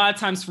 A lot of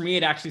times for me,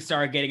 it actually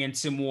started getting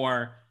into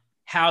more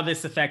how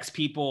this affects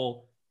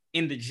people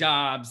in the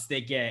jobs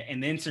they get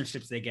and the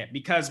internships they get,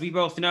 because we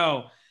both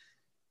know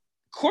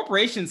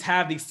corporations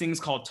have these things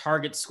called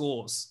target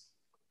schools.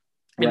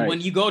 And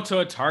when you go to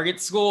a target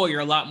school,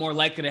 you're a lot more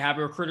likely to have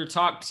a recruiter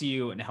talk to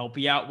you and help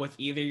you out with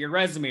either your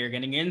resume or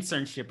getting an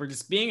internship or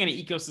just being in an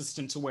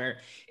ecosystem to where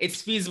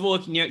it's feasible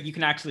if you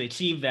can actually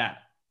achieve that.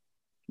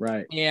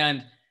 Right.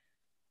 And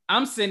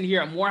I'm sitting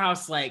here at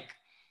Morehouse like,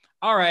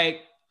 all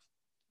right,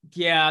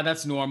 yeah,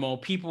 that's normal.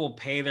 People will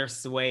pay their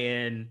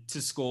way in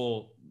to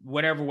school,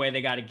 whatever way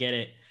they got to get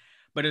it.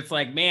 But it's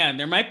like, man,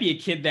 there might be a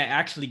kid that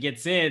actually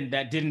gets in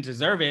that didn't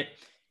deserve it.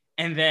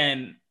 And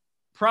then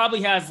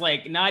probably has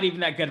like not even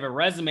that good of a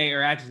resume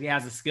or actually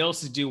has the skills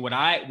to do what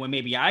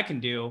maybe I can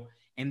do.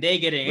 And they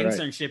get an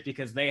internship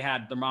because they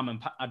had their mom and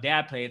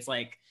dad pay. It's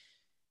like,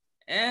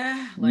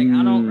 I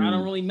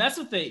don't really mess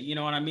with it. You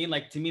know what I mean?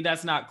 Like, to me,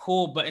 that's not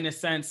cool. But in a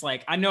sense,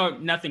 like, I know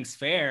nothing's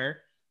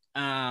fair.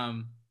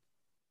 But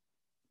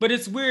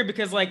it's weird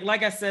because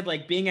like I said,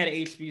 like being at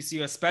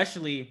HBCU,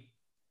 especially,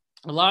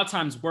 a lot of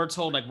times we're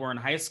told, like we're in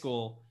high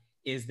school,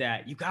 is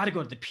that you got to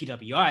go to the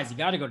PWIs, you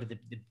got to go to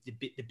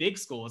the big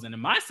schools. And in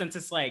my sense,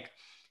 it's like,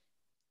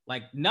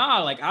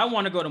 nah, like I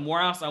want to go to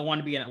Morehouse. I want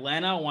to be in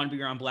Atlanta. I want to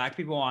be around black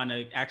people. I want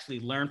to actually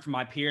learn from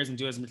my peers and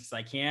do as much as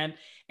I can.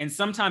 And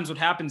sometimes what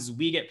happens is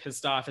we get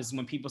pissed off is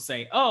when people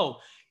say, oh,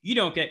 you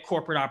don't get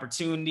corporate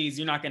opportunities,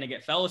 you're not going to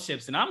get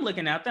fellowships. And I'm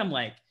looking at them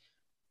like,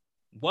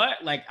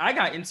 what? Like I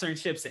got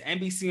internships at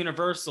NBC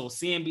Universal,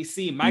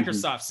 CNBC,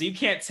 Microsoft. So you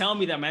can't tell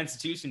me that my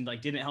institution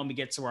like didn't help me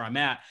get to where I'm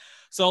at.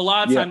 So a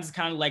lot of times it's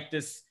kind of like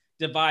this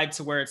divide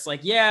to where it's like,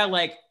 yeah,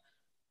 like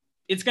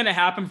it's going to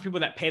happen for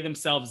people that pay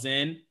themselves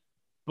in.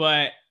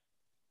 But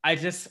I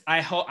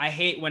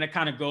hate when it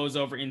kind of goes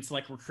over into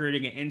like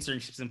recruiting and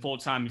internships and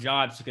full-time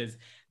jobs, because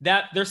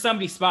there's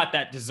somebody's spot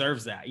that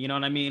deserves that. You know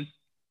what I mean?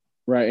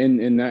 Right.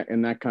 And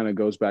that kind of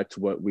goes back to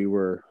what we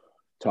were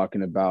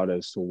talking about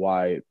as to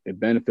why it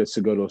benefits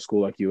to go to a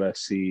school like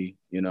USC,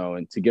 you know,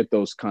 and to get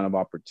those kind of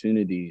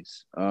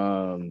opportunities.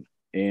 And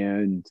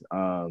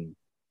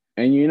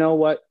you know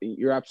what,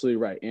 you're absolutely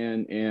right.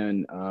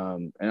 And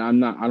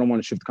I don't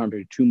want to shift the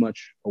conversation too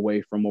much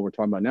away from what we're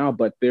talking about now,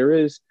 but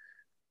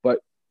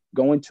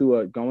going to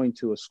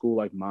a school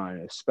like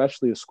mine,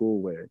 especially a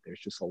school where there's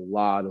just a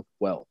lot of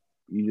wealth,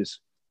 it's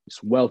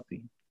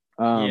wealthy,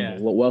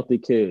 wealthy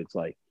kids,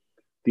 like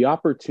the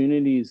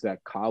opportunities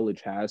that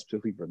college has,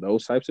 particularly for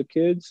those types of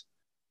kids,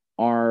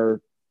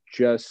 are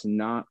just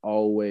not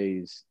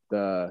always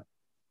the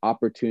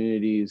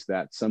opportunities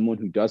that someone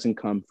who doesn't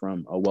come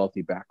from a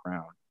wealthy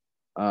background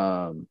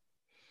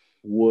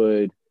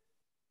would.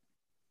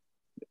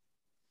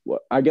 Well,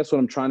 I guess what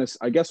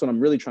I'm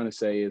really trying to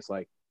say is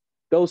like,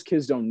 those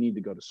kids don't need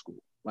to go to school.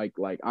 Like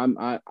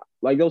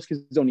those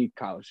kids don't need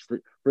college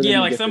for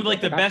like some of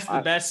like the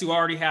best who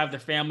already have their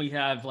family,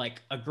 have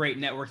like a great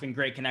network and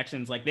great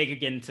connections, like they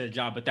could get into a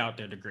job without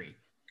their degree.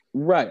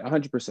 Right,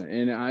 100%.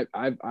 And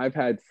I've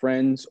had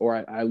friends, or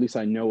at least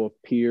I know of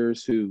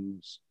peers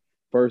whose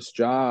first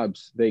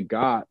jobs they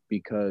got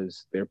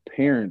because their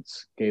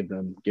parents gave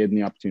them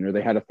the opportunity, or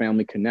they had a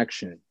family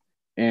connection.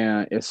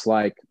 And it's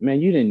like,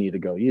 man, you didn't need to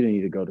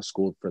go to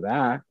school for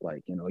that.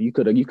 Like, you know, you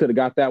could have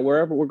got that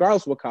wherever,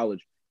 regardless of what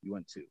college you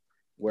went to.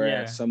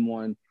 Whereas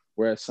someone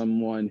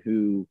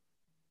who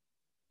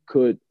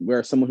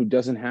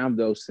doesn't have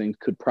those things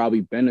could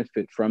probably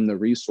benefit from the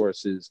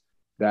resources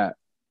that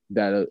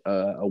a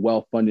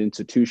well-funded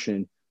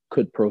institution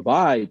could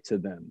provide to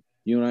them.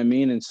 You know what I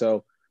mean? And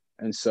so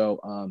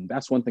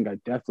that's one thing I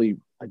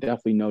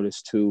definitely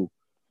noticed too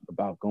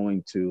about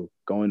going to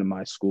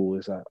my school,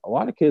 is that a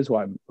lot of kids who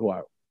I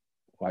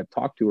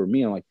talk to, or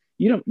me, I'm like,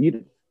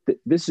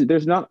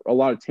 there's not a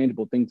lot of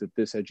tangible things that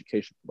this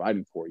education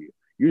providing for you.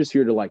 You're just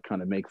here to like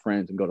kind of make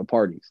friends and go to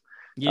parties.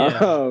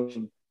 Yeah.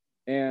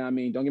 And I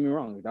mean, don't get me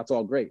wrong, that's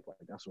all great. Like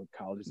that's what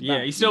college is about.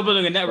 Yeah, you're still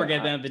building a network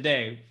at the end of the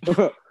day.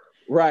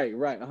 Right,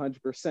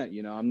 100%.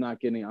 You know, I'm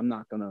not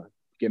gonna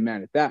get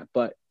mad at that,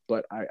 but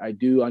I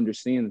do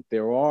understand that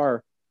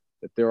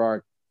there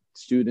are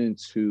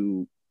students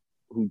who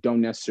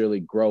don't necessarily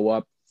grow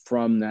up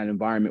from that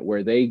environment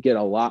where they get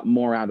a lot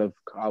more out of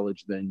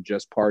college than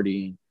just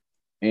partying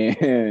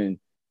and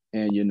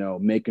you know,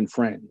 making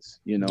friends.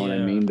 You know what I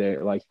mean? They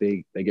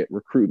get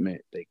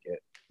recruitment, they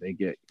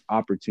get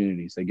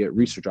opportunities, they get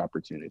research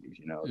opportunities.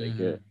 You know,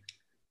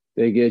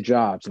 they get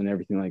jobs and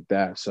everything like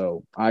that.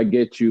 So I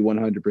get you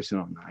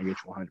 100% on that.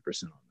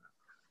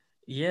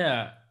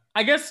 Yeah.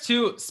 I guess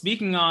too,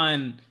 speaking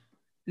on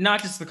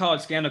not just the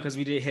college scandal, because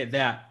we did hit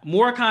that,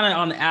 more kind of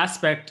on the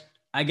aspect,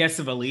 I guess,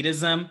 of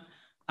elitism.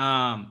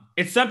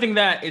 It's something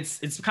that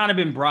it's kind of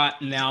been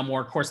brought now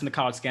more, of course, when the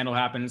college scandal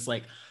happens,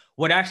 like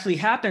what actually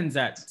happens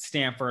at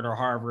Stanford or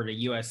Harvard or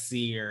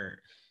USC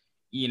or,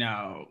 you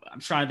know, I'm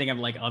trying to think of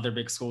like other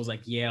big schools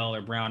like Yale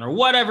or Brown or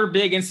whatever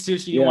big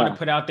institution you want to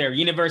put out there,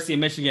 University of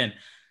Michigan.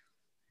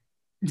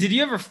 Did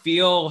you ever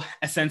feel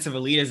a sense of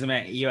elitism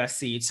at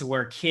USC to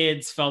where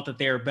kids felt that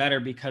they were better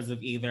because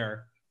of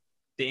either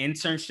the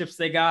internships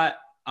they got,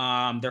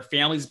 their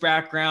family's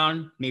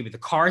background, maybe the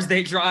cars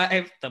they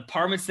drive, the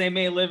apartments they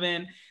may live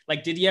in?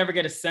 Like, did you ever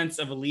get a sense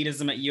of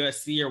elitism at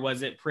USC, or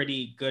was it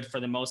pretty good for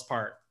the most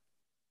part?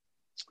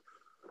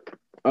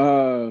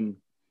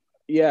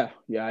 Yeah,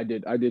 I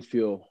did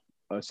feel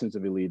a sense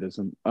of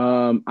elitism.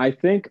 I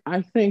think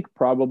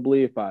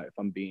probably if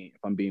I'm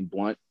being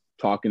blunt,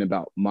 talking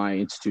about my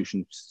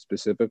institution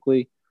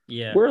specifically,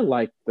 we're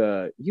like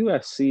the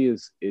USC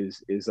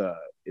is a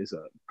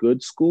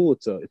good school.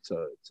 It's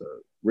a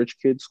rich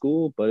kid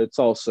school, but it's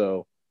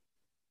also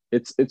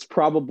it's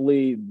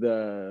probably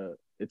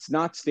it's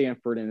not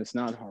Stanford and it's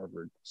not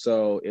Harvard.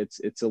 So it's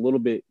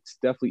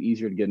definitely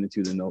easier to get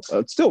into than those.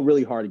 It's still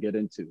really hard to get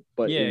into,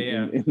 but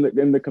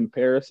in the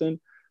comparison,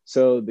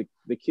 so the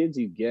kids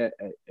you get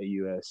at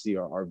USC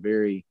are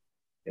very,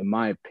 in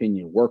my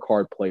opinion, work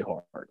hard, play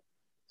hard.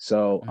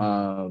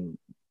 So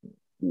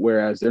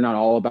whereas they're not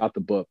all about the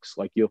books,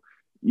 like you'll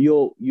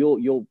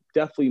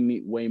definitely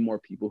meet way more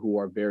people who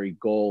are very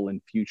goal and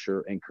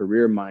future and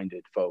career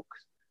minded folks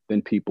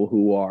than people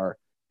who are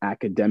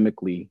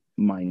academically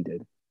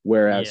minded.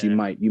 Whereas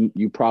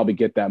you probably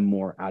get that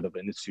more out of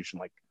an institution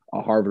like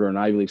a Harvard or an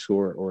Ivy League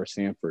school or a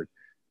Stanford.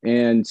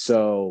 And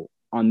so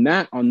on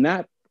that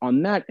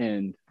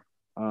end,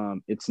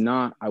 it's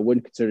not, I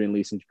wouldn't consider it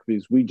elite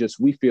because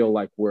we feel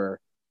like we're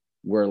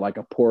like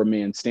a poor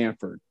man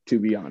Stanford, to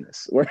be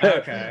honest.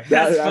 Okay.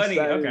 That's funny.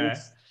 Okay.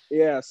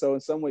 Yeah. So in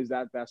some ways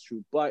that's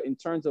true. But in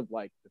terms of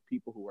like the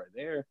people who are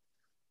there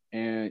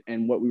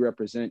and what we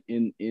represent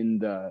in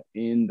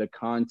the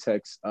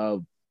context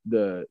of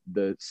the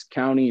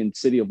county and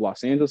city of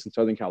Los Angeles in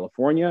Southern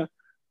California,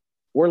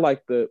 we're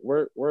like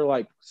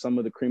some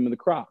of the cream of the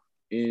crop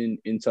in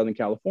Southern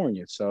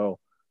California. So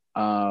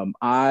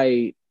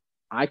I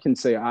can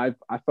say I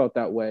felt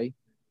that way.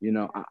 You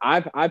know,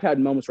 I've had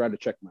moments where I had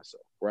to check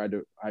myself, where I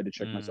had to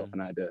check myself,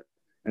 and I had to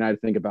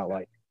think about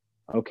like,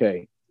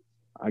 okay,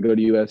 I go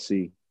to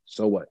USC,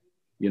 so what?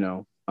 You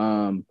know,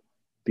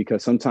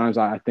 because sometimes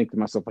I think to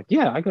myself like,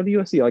 yeah, I go to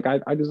USC, like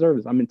I deserve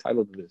this, I'm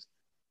entitled to this.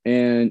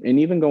 And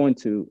even going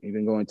to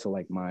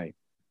like my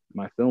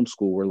film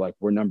school,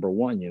 we're number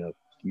one. You know,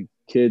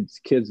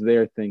 kids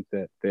there think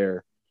that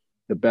they're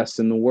the best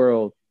in the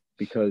world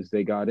because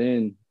they got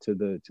in to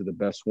the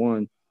best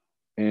one,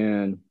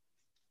 and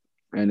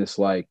it's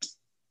like,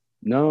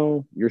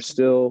 no, you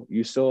still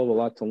have a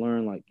lot to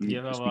learn. Like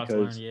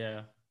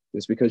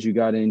just because you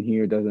got in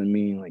here doesn't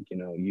mean like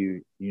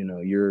you're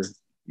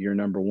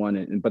number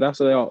one. But that's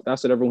what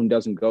everyone who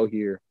doesn't go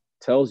here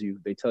tells you.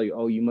 They tell you,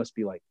 oh, you must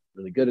be like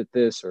really good at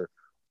this or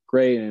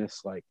great, and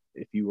it's like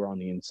if you were on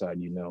the inside,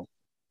 you know,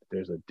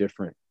 there's a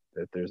different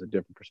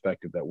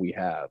perspective that we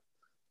have.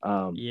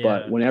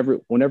 But when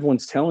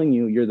everyone's telling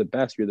you you're the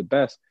best,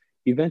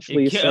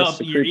 eventually it starts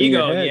to creep in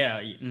your head.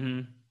 Yeah.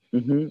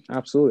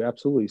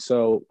 Absolutely.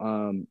 So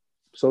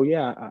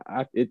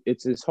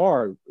it's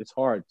hard.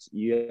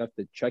 You have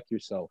to check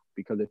yourself,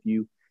 because if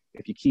you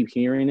keep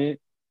hearing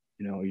it,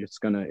 you know,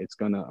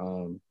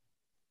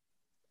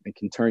 it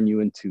can turn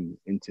you into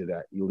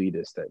that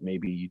elitist that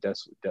maybe you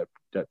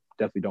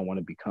definitely don't want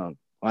to become.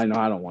 I know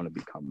I don't want to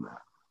become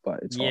that, but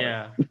it's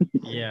hard.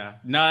 Yeah.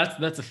 No,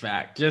 that's a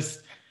fact.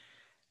 Just,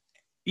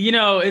 you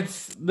know,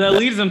 it's the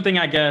elitism thing,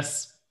 I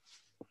guess.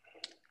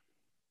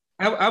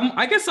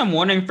 I guess I'm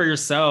wondering for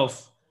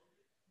yourself,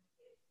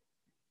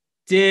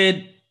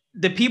 did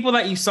the people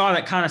that you saw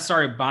that kind of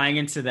started buying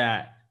into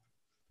that,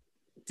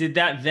 did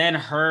that then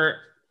hurt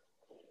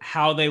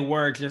how they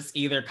were just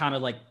either kind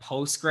of like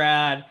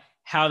post-grad,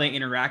 how they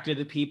interacted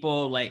with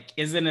people? Like,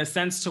 is it in a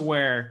sense to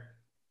where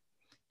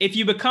if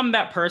you become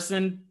that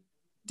person,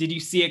 did you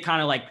see it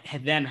kind of like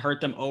then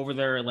hurt them over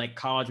their like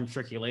college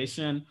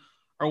matriculation?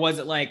 Or was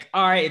it like,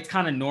 all right, it's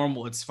kind of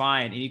normal, it's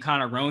fine, and you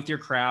kind of run with your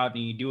crowd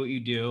and you do what you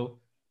do,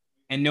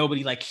 and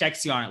nobody like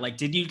checks you on it? Like,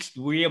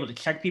 were you able to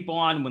check people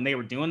on when they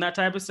were doing that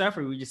type of stuff,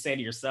 or would you just say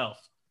to yourself?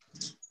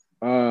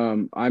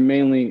 I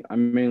mainly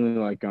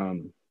like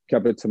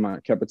kept it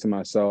to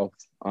myself,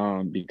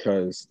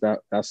 because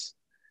that's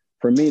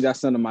for me,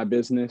 that's none of my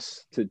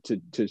business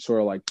to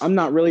sort of like, I'm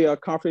not really a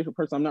confidential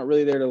person. I'm not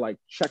really there to like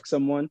check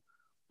someone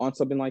on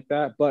something like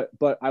that.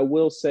 But I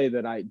will say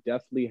that I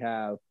definitely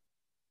have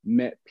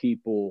met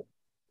people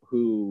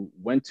who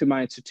went to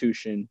my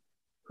institution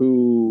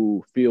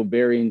who feel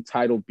very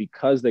entitled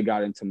because they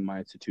got into my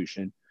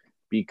institution,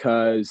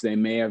 because they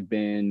may have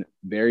been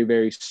very,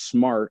 very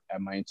smart at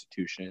my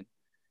institution,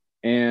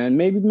 and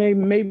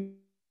maybe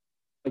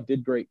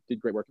did great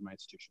work in my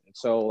institution. And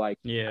so like,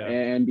 Yeah.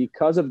 and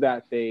because of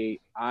that,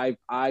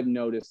 I've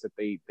noticed that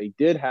they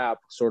did have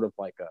sort of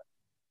like a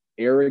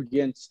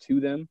arrogance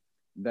to them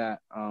that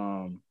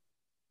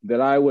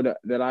that I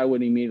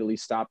would immediately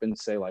stop and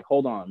say like,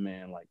 hold on,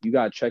 man, like you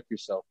gotta check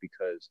yourself,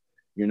 because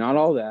you're not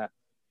all that,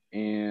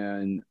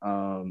 and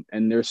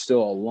there's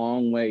still a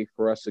long way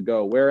for us to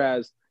go.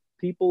 Whereas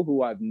people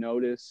who I've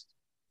noticed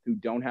who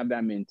don't have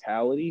that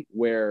mentality,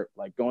 where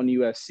like going to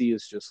USC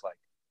is just like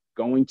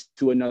going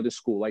to another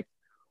school, like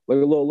a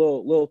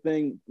little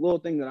thing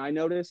that I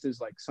noticed is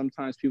like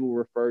sometimes people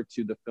refer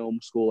to the film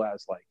school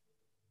as like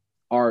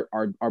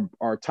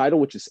our title,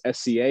 which is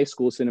SCA,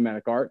 School of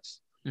Cinematic Arts.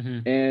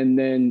 Mm-hmm. And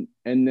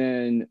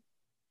then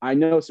I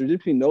noticed there's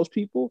between those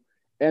people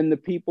and the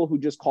people who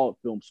just call it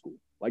film school.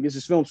 Like it's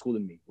just film school to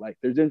me. Like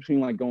there's difference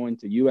between like going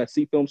to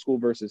USC film school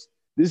versus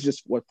this is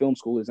just what film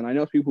school is. And I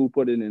know people who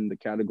put it in the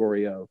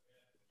category of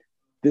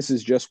this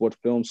is just what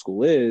film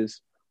school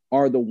is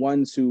are the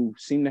ones who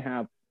seem to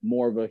have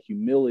more of a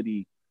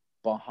humility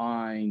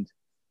behind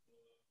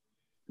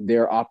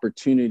their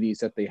opportunities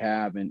that they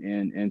have,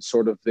 and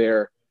sort of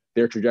their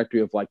trajectory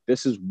of like,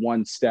 this is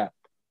one step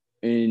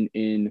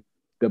in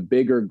the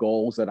bigger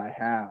goals that I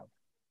have.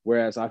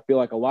 Whereas I feel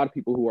like a lot of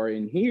people who are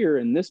in here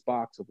in this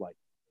box of like,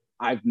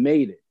 I've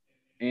made it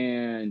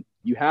and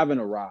you haven't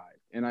arrived.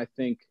 And I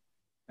think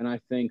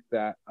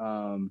that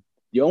the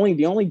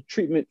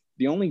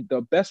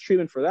best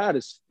treatment for that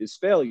is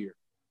failure,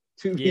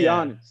 to be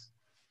honest.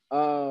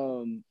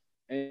 And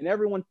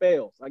everyone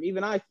fails. Like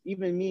even I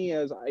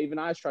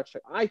try to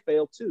check, I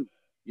fail too,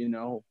 you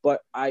know,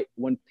 but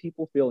when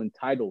people feel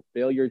entitled,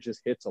 failure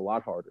just hits a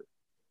lot harder.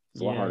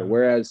 It's a lot harder.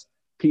 Whereas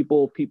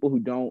people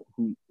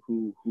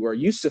who are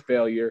used to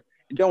failure,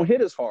 it don't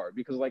hit as hard,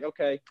 because like,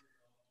 okay,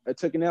 I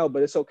took an L,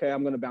 but it's okay.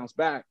 I'm going to bounce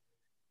back.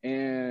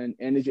 And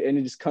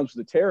it just comes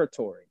with the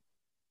territory.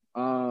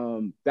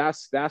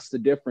 That's the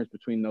difference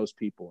between those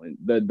people, and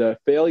the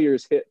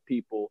failures hit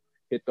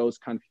those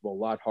kind of people a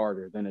lot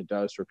harder than it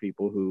does for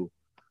people who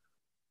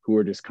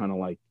are just kind of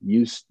like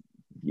used,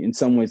 in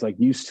some ways, like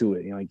used to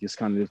it, you know, like just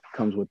kind of just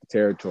comes with the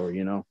territory,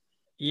 you know?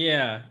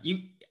 Yeah.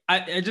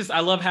 I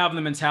love having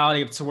the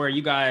mentality to where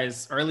you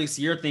guys, or at least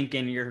you're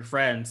thinking, your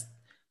friends,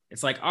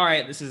 it's like, all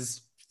right, this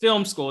is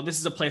film school. This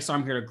is a place where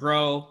I'm here to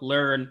grow,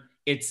 learn.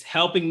 It's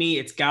helping me.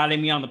 It's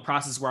guiding me on the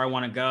process where I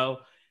want to go,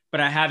 but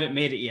I haven't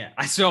made it yet.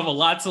 I still have a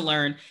lot to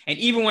learn. And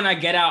even when I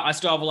get out, I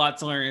still have a lot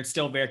to learn. It's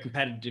still very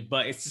competitive,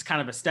 but it's just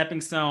kind of a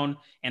stepping stone,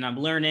 and I'm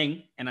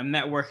learning and I'm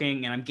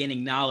networking and I'm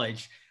gaining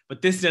knowledge.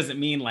 But this doesn't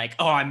mean like,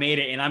 oh, I made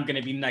it and I'm going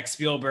to be next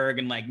Spielberg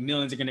and like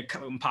millions are going to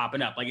come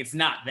popping up. Like, it's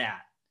not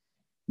that.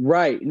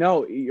 Right.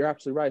 No, you're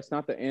absolutely right. It's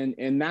not the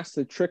and that's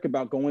the trick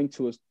about going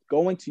to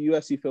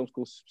USC Film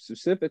School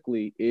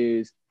specifically,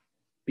 is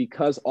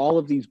because all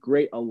of these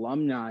great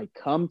alumni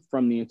come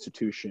from the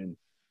institution.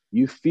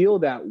 You feel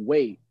that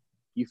weight.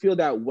 You feel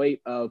that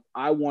weight of,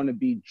 I want to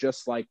be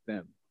just like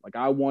them. Like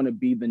I want to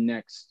be the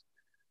next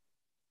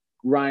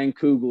Ryan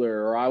Coogler,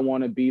 or I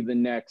want to be the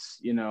next,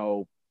 you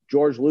know,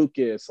 George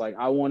Lucas. Like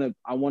I want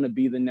to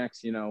be the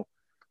next, you know,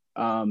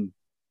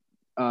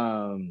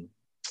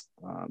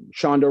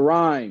 Shonda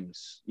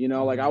Rhimes, you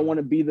know, like I want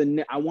to be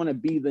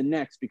the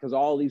next, because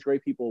all these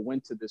great people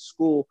went to this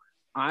school.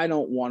 I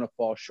don't want to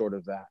fall short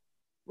of that.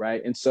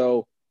 Right. And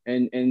so,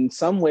 and in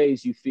some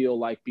ways you feel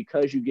like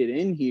because you get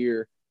in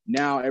here,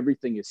 now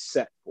everything is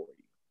set for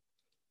you.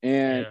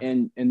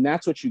 And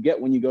that's what you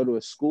get when you go to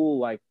a school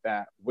like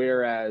that.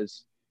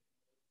 Whereas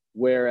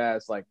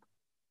like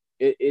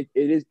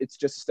it's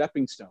just a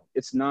stepping stone.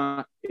 It's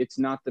not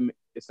the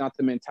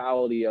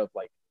mentality of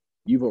like,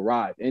 you've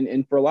arrived.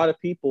 And for a lot of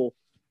people,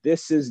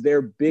 this is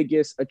their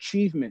biggest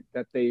achievement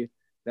that they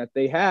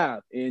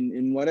have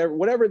in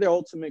whatever their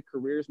ultimate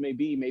careers may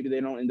be. Maybe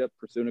they don't end up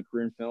pursuing a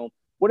career in film,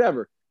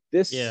 whatever.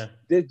 They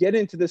get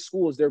into this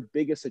school is their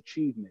biggest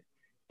achievement.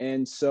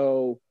 And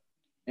so,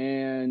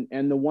 and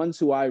the ones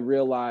who I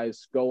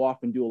realize go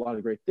off and do a lot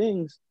of great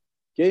things,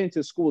 getting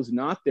into school is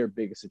not their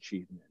biggest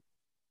achievement.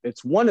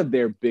 It's one of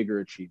their bigger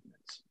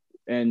achievements.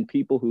 And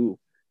people who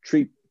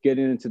treat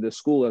getting into the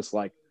school as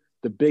like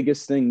the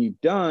biggest thing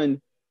you've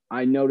done,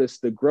 I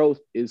noticed the growth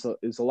is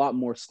a lot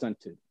more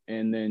stunted.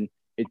 And then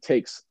it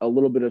takes a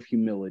little bit of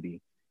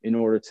humility in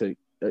order to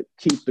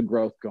keep the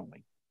growth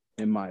going,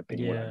 in my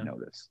opinion, what I've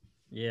noticed.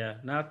 Yeah,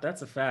 no,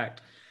 that's a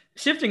fact.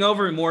 Shifting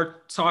over and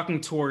more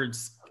talking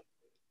towards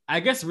I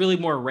guess really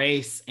more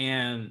race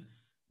and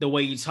the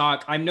way you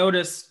talk. I've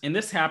noticed, and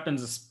this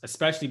happens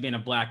especially being a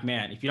black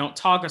man, if you don't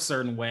talk a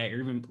certain way, or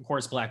even of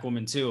course black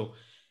women too,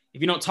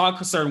 if you don't talk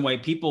a certain way,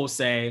 people will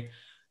say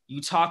you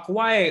talk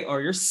white,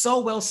 or you're so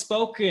well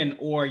spoken,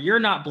 or you're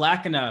not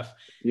black enough.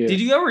 Yeah. Did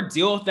you ever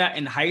deal with that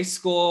in high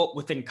school,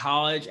 within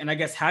college? And I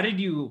guess how did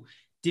you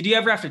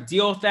ever have to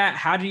deal with that?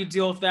 How do you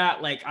deal with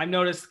that? Like I've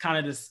noticed kind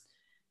of this,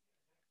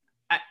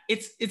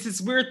 it's this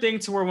weird thing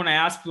to where when I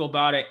ask people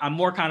about it, I'm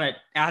more kind of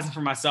asking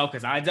for myself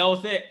because I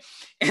dealt with it.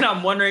 And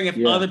I'm wondering if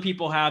Yeah. other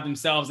people have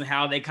themselves and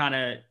how they kind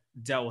of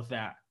dealt with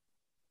that.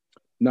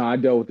 No, I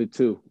dealt with it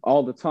too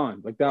all the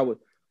time. Like that was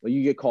like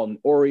you get called an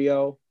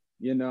Oreo,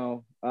 you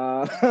know. Yeah, no,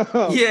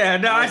 I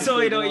That was a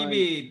totally big know what you one.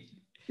 mean.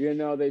 You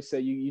know, they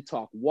say you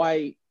talk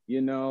white, you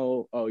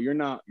know, oh, you're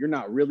not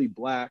really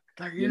black,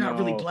 Like you're you not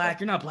really know, black.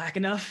 You're not black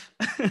enough.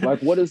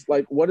 what does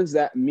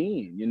that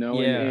mean? You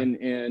know, Yeah.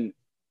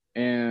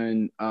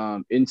 and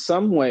in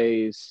some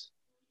ways,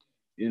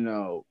 you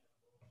know,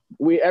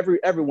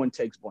 everyone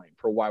takes blame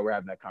for why we're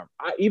having that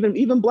conversation.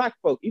 Even black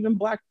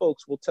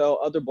folks will tell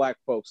other black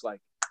folks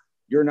like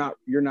you're not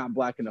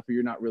black enough or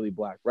you're not really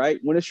black, right?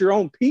 When it's your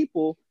own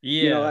people,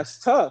 you know, Yeah. that's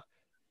tough.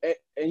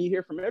 And you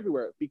hear from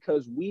everywhere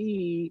because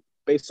we,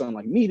 based on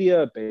like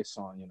media, based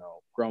on, you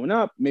know, growing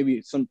up,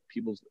 maybe some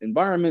people's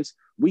environments,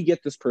 we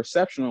get this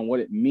perception on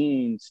what it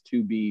means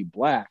to be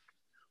black.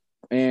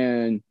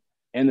 And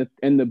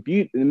the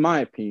beauty, in my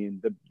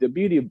opinion, the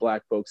beauty of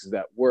black folks is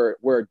that we're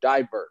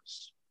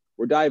diverse.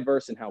 We're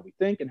diverse in how we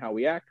think and how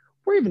we act.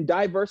 We're even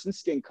diverse in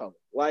skin color.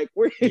 Like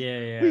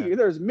Yeah. Yeah.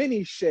 there's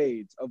many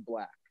shades of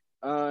black.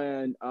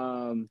 And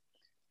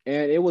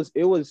it was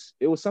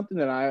something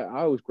that I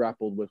always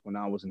grappled with when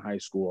I was in high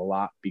school a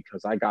lot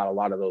because I got a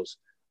lot of those.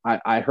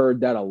 I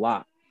heard that a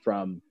lot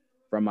from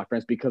my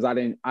friends because I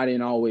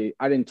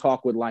didn't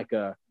talk with like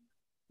I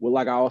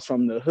was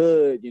from the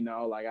hood, you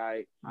know, like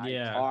I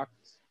Yeah.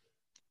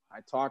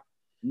 talked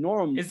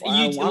norm. It's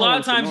I you a don't lot want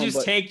of to say times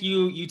norm, but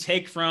you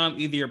take from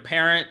either your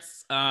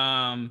parents,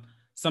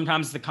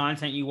 sometimes the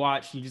content you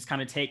watch, you just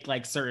kind of take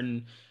like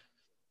certain,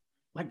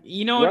 like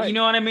you right,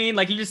 know what I mean?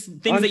 Like you just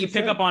things that you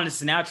pick 100%. up on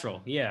is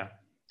natural. Yeah.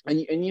 And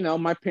you know,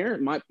 my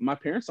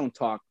parents don't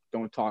talk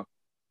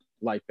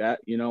like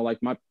that. You know, like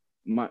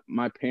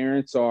my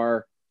parents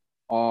are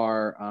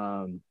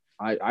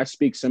I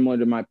speak similar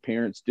to my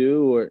parents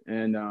do,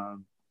 and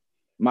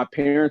my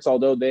parents,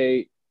 although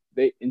they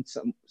in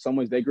some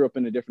ways they grew up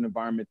in a different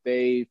environment,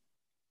 they've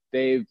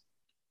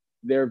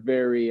they're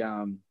very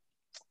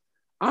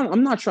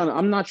I'm not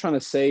trying to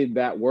say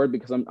that word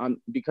because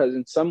because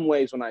in some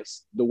ways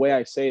the way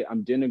I say it,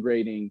 I'm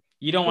denigrating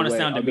You don't the want to way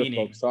sound other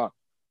demeaning. folks talk.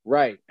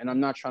 Right. And I'm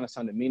not trying to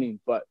sound demeaning,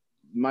 but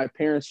my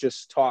parents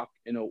just talk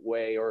in a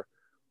way or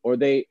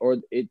they or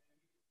it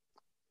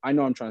I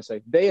know I'm trying to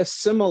say they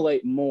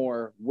assimilate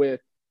more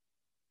with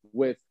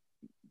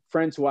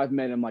friends who I've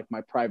met in like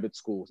my private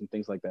schools and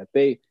things like that.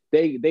 They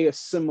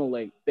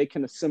assimilate, they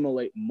can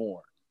assimilate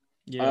more.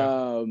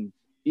 Yeah. Um,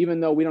 Even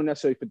though we don't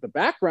necessarily fit the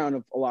background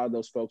of a lot of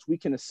those folks, we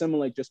can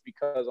assimilate just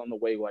because on the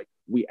way like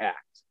we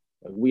act.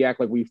 Like, we act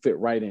like we fit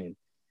right in.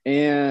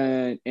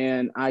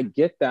 And I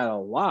get that a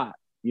lot,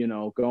 you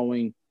know,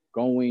 going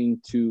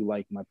to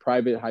like my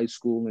private high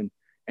school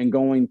and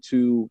going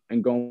to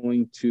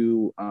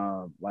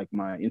like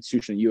my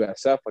institution at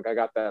USF. Like I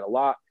got that a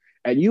lot.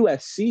 At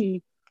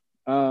USC,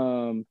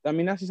 I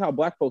mean that's just how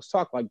black folks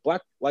talk. Like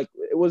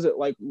it was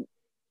like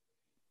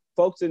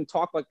folks didn't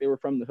talk like they were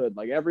from the hood.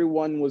 Like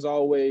everyone was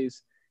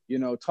always, you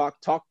know,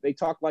 they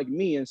talk like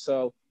me. And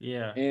so,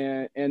 Yeah.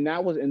 and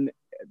that was, and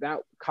that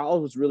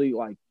college was really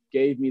like,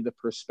 gave me the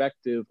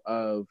perspective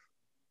of,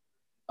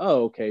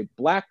 oh, okay,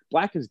 black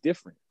is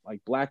different.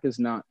 Like black is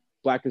not,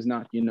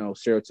 you know,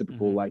 stereotypical,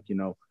 Mm-hmm. like, you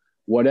know,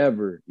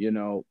 whatever, you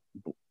know,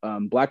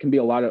 black can be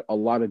a lot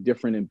of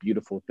different and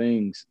beautiful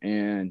things.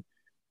 And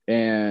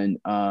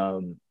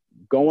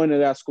going to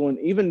that school and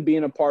even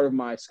being a part of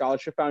my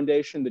scholarship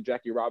foundation, the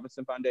Jackie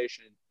Robinson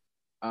Foundation,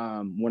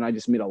 when I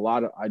just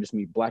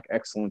meet black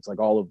excellence like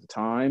all of the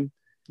time.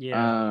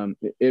 Yeah.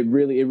 It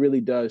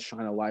really does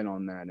shine a light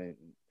on that,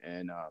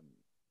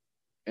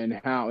 and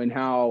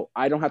how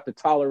I don't have to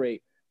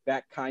tolerate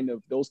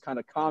those kind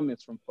of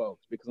comments from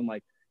folks because I'm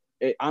like,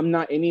 I'm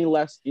not any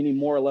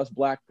more or less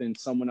black than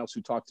someone else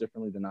who talks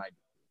differently than I do,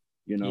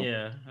 you know?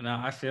 Yeah. No,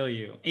 I feel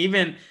you.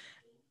 Even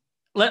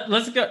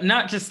let's go,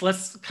 not just,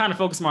 let's kind of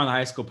focus more on the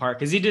high school part,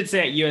 because you did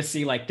say at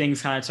USC like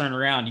things kind of turn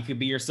around, you could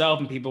be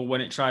yourself and people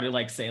wouldn't try to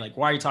like say like,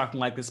 why are you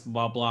talking like this,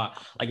 blah blah,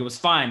 like it was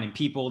fine and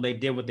people, they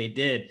did what they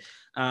did.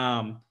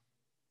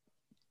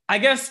 I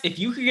guess if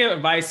you could give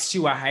advice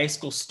to a high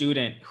school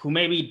student who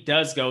maybe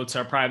does go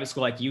to a private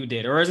school like you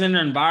did, or is in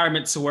an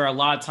environment to where a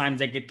lot of times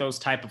they get those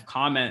type of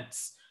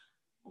comments,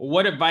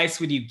 what advice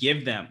would you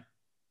give them?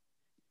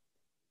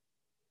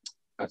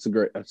 That's a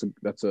great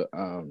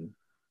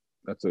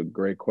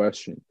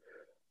question.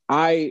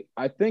 I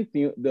think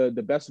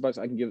the best advice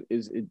I can give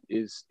is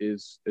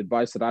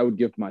advice that I would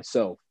give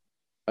myself.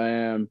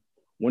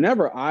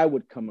 Whenever I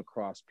would come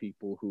across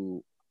people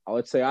who,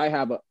 let's say I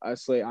have a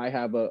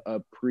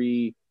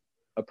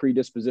a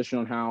predisposition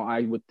on how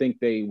I would think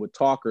they would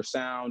talk or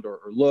sound or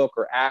look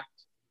or act,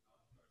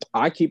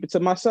 I keep it to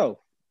myself.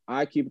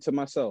 I keep it to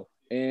myself.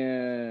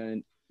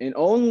 And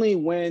only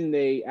when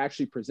they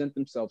actually present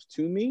themselves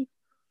to me,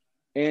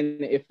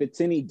 and if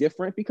it's any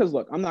different, because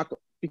look,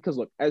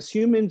 as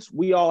humans,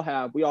 we all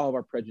have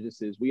our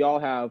prejudices. We all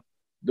have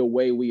the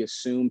way we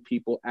assume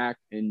people act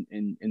and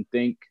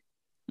think.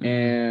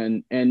 Mm-hmm.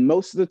 And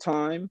most of the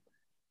time,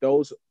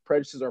 those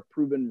prejudices are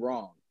proven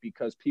wrong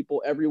because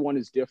everyone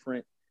is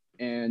different,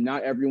 and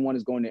not everyone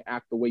is going to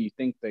act the way you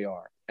think they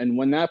are. And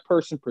when that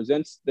person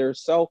presents their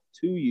self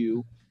to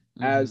you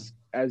as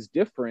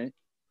different,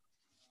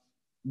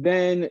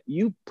 then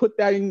you put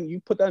that in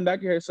the back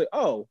of your head and say,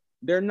 oh,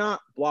 they're not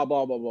blah,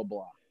 blah, blah, blah,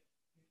 blah.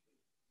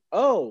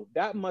 Oh,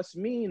 that must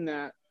mean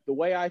that the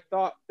way I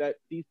thought that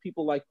these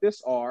people like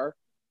this are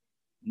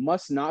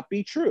must not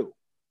be true,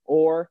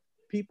 or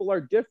people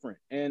are different.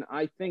 And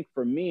I think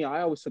for me,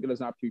 I always took it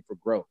as an opportunity for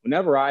growth.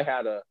 Whenever I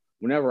had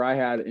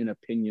an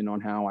opinion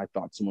on how I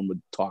thought someone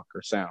would talk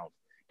or sound,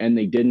 and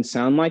they didn't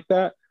sound like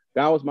that,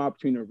 that was my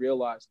opportunity to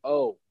realize,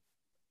 oh,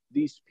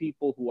 these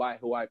people who I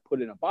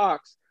put in a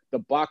box, the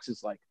box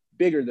is like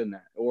bigger than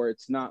that, or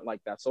it's not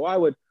like that. So I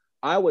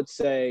would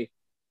say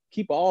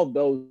keep all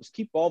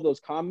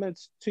those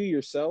comments to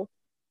yourself,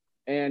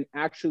 and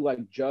actually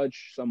like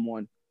judge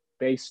someone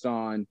based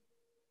on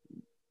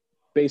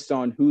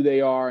who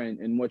they are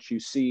and what you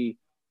see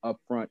up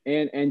front,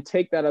 and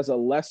take that as a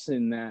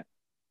lesson that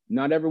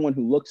not everyone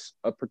who looks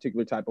a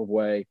particular type of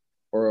way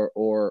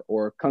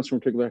or comes from a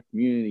particular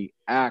community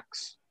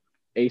acts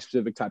a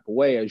specific type of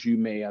way, as you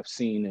may have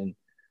seen in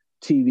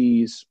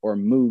TV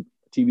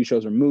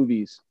shows or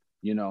movies,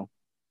 you know?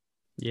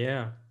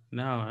 Yeah,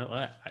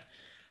 no,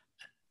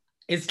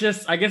 it's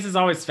just, I guess it's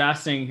always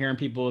fascinating hearing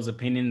people's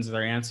opinions or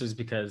their answers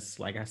because,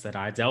 like I said,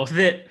 I dealt with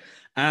it.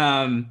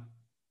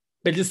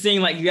 But just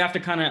seeing like you have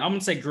to kind of, I'm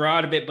gonna say grow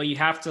out a bit, but you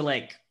have to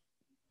like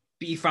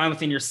be fine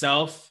within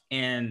yourself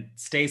and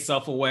stay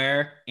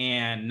self-aware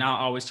and not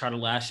always try to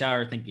lash out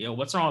or think, yo,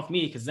 what's wrong with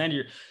me? Because then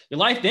your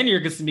life, then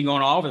you're just gonna be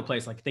going all over the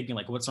place, like thinking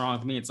like, what's wrong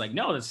with me? It's like,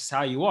 no, this is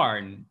how you are,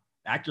 and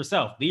act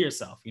yourself, be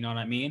yourself. You know what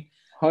I mean?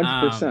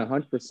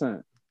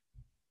 100%.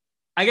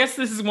 I guess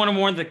this is one of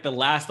more like the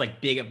last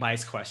like big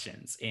advice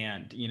questions,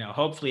 and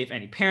hopefully, if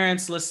any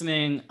parents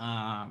listening,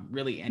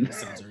 really any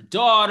sons or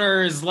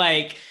daughters,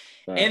 like.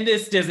 Right. And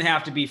this doesn't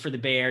have to be for the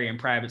Bay Area and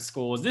private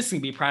schools. This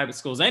can be private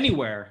schools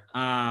anywhere.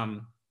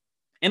 And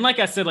like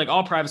I said, like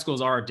all private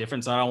schools are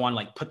different, so I don't want to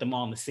like put them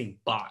all in the same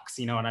box.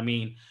 You know what I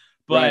mean?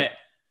 But right.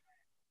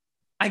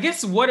 I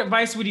guess what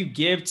advice would you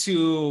give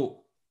to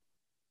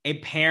a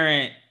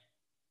parent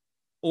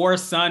or a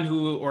son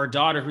or a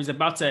daughter who's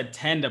about to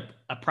attend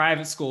a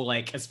private school,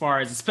 like as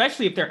far as,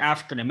 especially if they're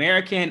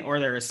African-American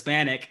or they're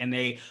Hispanic and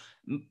they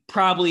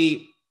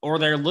probably, or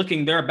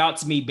they're about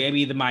to meet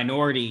maybe the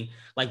minority,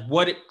 like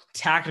what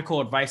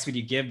tactical advice would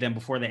you give them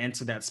before they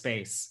enter that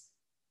space?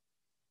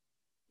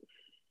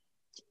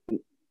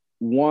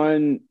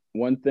 One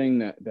thing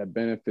that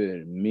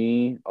benefited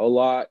me a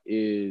lot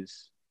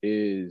is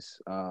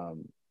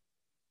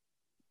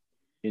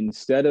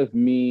instead of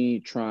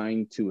me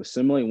trying to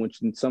assimilate,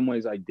 which in some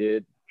ways I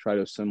did try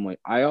to assimilate,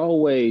 I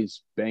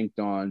always banked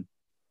on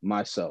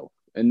myself.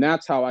 And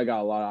that's how I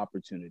got a lot of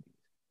opportunities.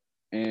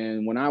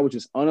 And when I was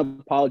just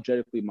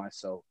unapologetically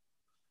myself,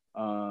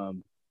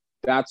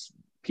 that's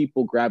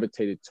people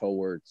gravitated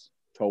towards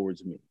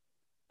me.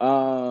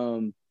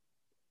 And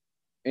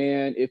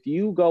if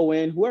you go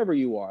in, whoever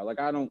you are, like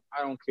I don't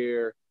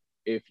care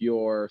if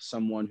you're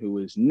someone who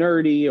is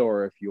nerdy,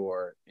 or if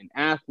you're an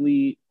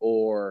athlete,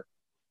 or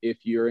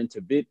if you're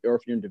into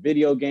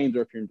video games,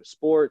 or if you're into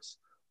sports,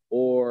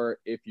 or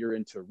if you're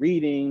into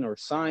reading or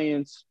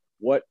science,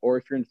 or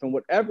if you're into film,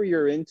 whatever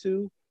you're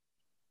into,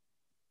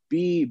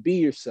 be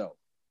yourself.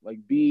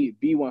 Like be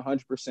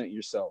 100%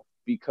 yourself,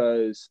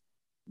 because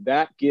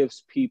that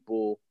gives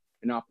people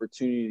an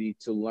opportunity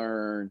to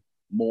learn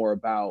more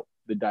about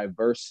the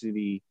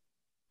diversity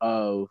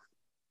of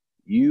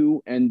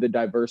you and the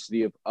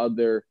diversity of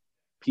other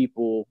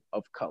people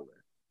of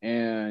color.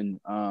 And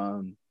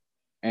I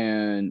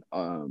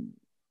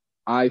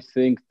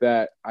think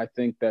that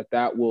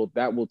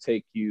will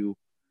take you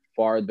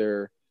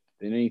farther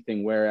than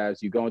anything.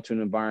 Whereas you go into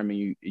an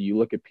environment, you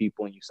look at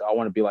people and you say, I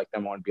want to be like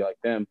them, I want to be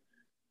like them.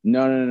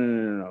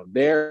 No.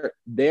 They're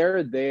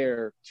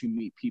there to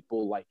meet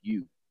people like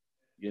you.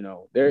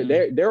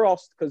 They're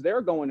also, because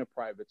they're going to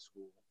private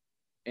school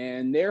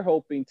and they're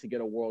hoping to get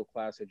a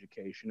world-class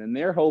education, and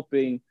they're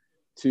hoping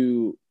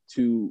to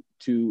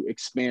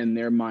expand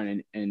their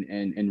mind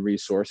and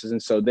resources.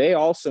 And so they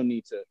also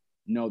need to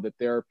know that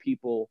there are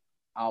people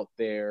out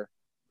there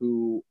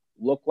who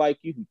look like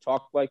you, who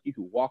talk like you,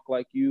 who walk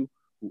like you,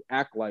 who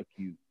act like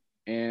you.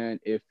 And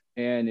if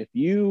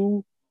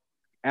you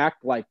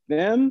act like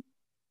them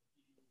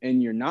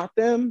and you're not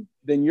them,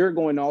 then you're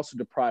going to also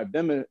deprive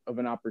them of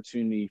an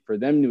opportunity for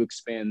them to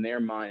expand their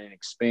mind and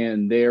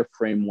expand their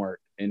framework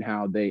and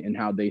how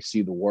they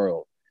see the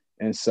world.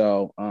 And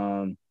so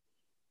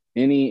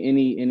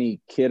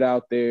any kid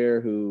out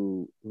there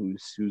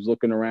who's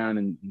looking around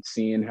and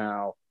seeing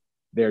how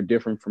they're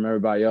different from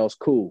everybody else,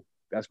 cool.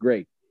 That's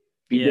great.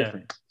 Be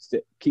different.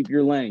 Keep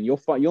your lane.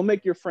 You'll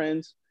make your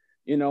friends.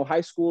 You know,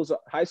 high school's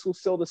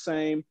still the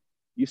same.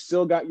 You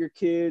still got your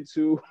kids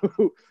who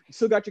you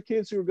still got your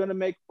kids who are going to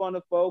make fun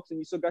of folks, and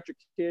you still got your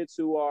kids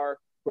who are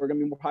going to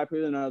be more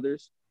popular than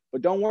others.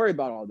 But don't worry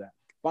about all that.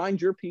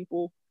 Find your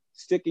people,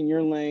 stick in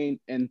your lane,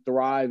 and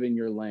thrive in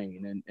your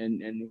lane.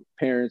 And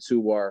parents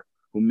who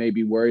may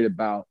be worried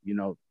about, you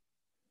know,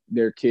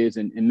 their kids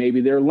and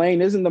maybe their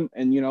lane isn't them,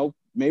 and you know,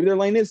 maybe their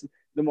lane is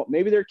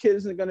maybe their kid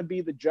isn't going to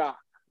be the jock,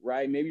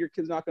 right? Maybe your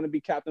kid's not going to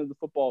be captain of the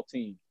football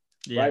team,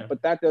 right?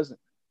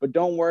 But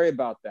don't worry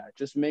about that.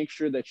 Just make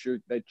sure that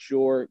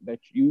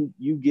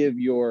you give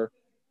your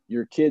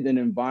kid an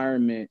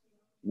environment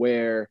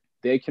where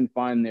they can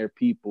find their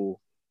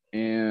people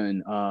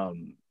and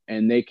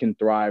they can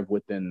thrive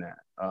within that.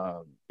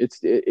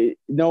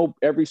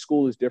 Every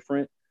school is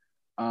different,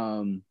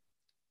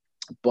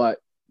 but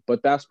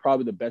that's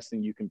probably the best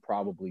thing you can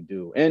probably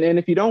do. And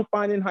if you don't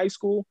find in high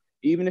school,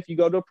 even if you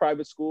go to a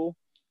private school,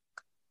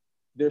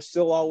 there's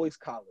still always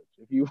college.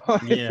 If you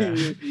want,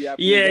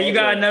 you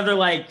got another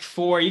like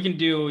 4. You can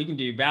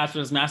do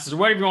bachelor's, master's, or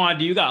whatever you want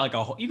to do. You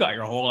got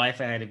your whole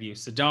life ahead of you.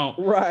 So don't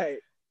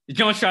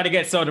try to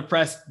get so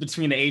depressed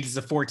between the ages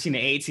of 14 to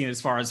 18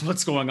 as far as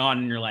what's going on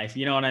in your life.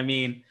 You know what I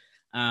mean?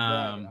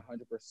 100%.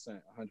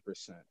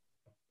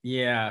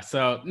 Yeah.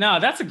 So no,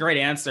 that's a great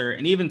answer.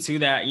 And even to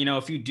that, you know,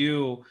 if you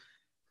do,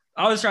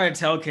 I always try to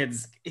tell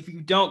kids, if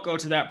you don't go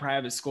to that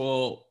private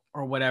school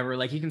or whatever,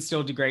 like you can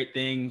still do great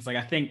things. Like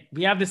I think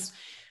we have this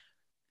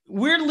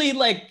weirdly,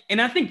 like,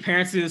 and I think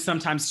parents do this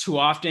sometimes too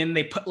often.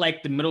 They put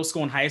like the middle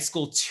school and high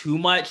school too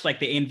much. Like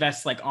they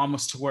invest like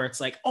almost to where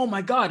it's like, oh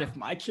my God, if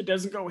my kid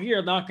doesn't go here,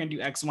 they're not going to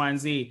do X, Y, and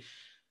Z.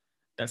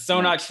 That's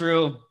so not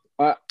true.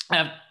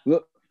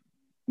 Look,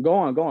 go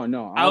on.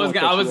 No, I was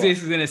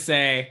just going to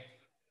say,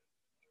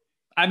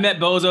 I met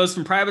bozos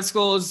from private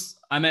schools.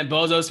 I met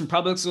bozos from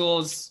public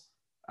schools.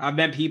 I've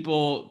met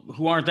people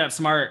who aren't that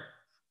smart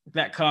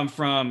that come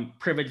from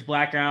privileged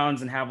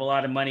backgrounds and have a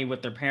lot of money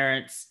with their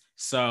parents.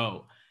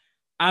 So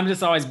I'm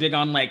just always big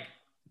on like,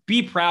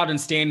 be proud and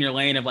stay in your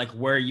lane of like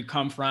where you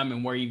come from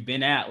and where you've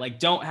been at. Like,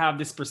 don't have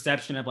this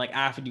perception of like,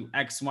 I have to do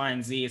X, Y,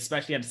 and Z,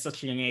 especially at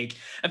such a young age,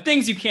 of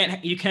things you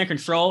can't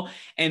control,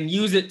 and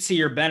use it to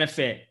your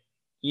benefit.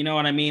 You know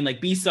what I mean?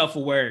 Like, be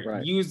self-aware,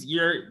 right. Use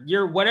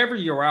your whatever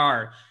you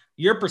are,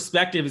 your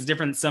perspective is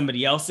different than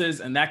somebody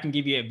else's, and that can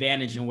give you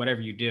advantage in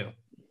whatever you do.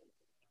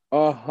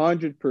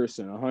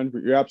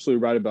 100%. You're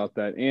absolutely right about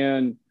that.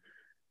 And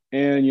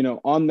you know,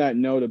 on that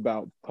note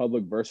about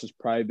public versus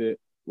private,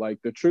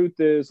 like the truth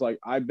is, like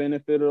I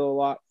benefited a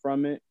lot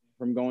from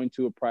going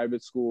to a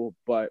private school,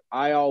 but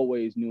I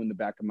always knew in the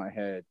back of my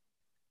head,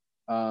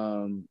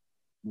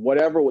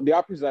 whatever the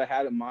opportunities that I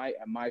had at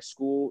my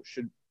school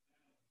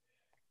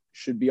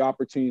should be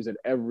opportunities that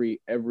every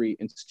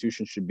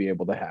institution should be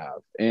able to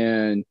have.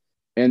 And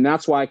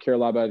that's why I care a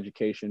lot about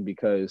education,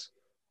 because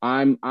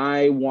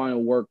I want to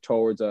work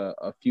towards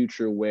a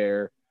future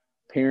where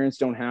parents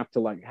don't have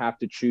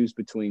to choose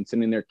between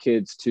sending their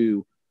kids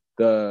to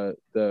the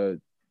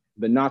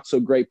not so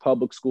great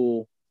public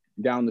school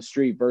down the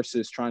street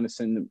versus trying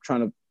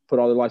to put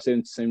all their life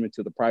savings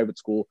to the private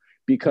school,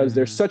 because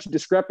there's such a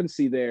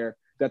discrepancy there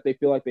that they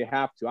feel like they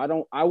have to.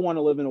 I want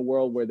to live in a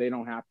world where they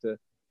don't have to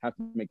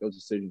make those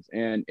decisions.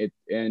 And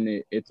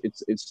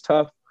it's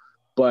tough,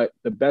 but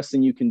the best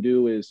thing you can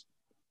do is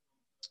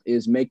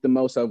make the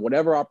most of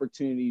whatever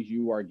opportunities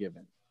you are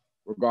given,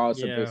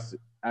 regardless if it's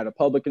at a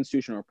public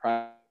institution or a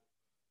private.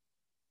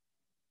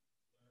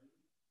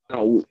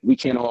 No, we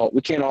can't all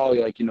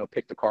like, you know,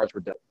 pick the cards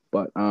we're dealt,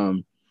 but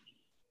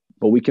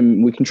we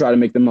can try to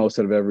make the most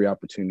out of every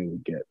opportunity we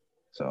get.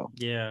 So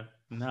yeah,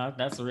 no,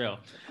 that's real.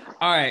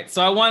 All right,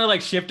 so I want to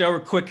like shift over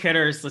quick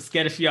hitters. Let's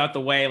get a few out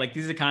the way. Like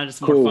these are kind of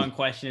just more fun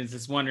questions.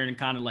 Just wondering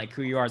kind of like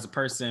who you are as a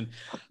person.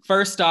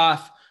 First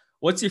off,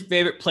 what's your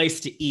favorite place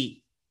to eat?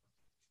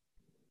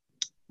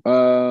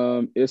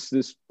 It's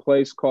this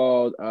place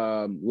called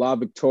La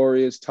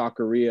Victoria's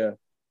Taqueria.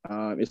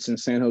 It's in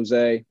San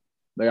Jose.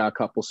 They got a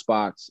couple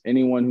spots.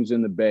 Anyone who's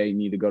in the Bay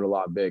need to go to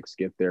La Vic's,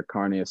 get their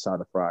carne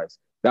asada fries.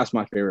 That's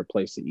my favorite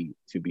place to eat,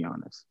 to be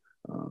honest.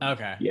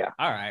 Okay. Yeah.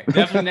 All right.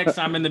 Definitely next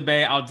time in the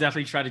Bay, I'll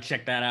definitely try to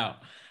check that out.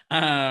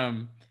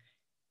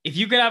 If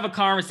you could have a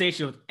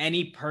conversation with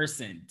any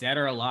person, dead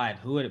or alive,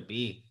 who would it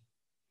be?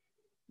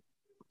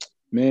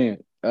 Man,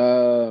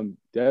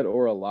 dead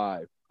or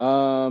alive.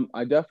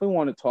 I definitely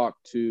want to talk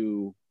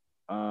to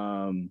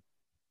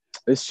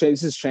this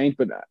has changed,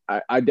 but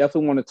I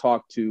definitely want to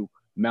talk to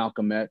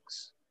Malcolm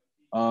X,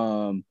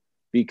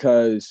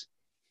 because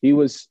he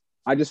was.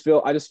 I just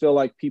feel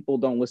like people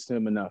don't listen to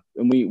him enough,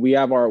 and we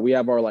have our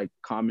like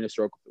communist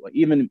or like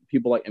even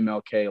people like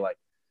MLK. Like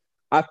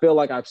I feel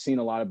like I've seen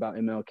a lot about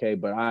MLK,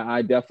 but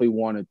I definitely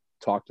want to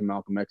talk to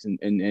Malcolm X,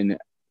 and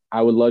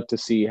I would love to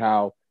see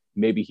how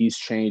maybe he's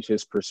changed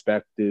his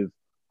perspective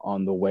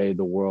on the way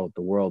the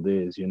world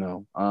is, you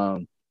know,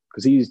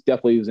 because he's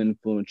definitely was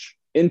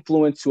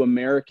influence to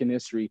American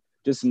history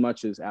just as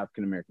much as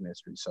African American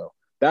history. So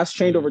that's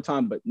changed over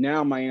time, but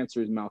now my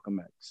answer is Malcolm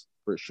X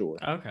for sure.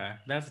 Okay,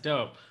 that's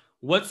dope.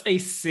 What's a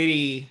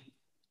city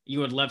you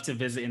would love to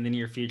visit in the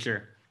near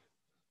future?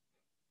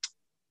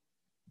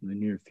 The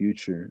near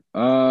future,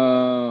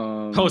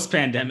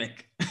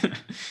 post-pandemic.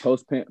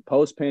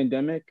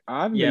 post-pandemic.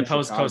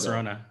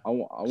 Post-corona. I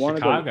want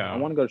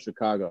to go to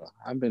Chicago.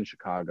 I've been to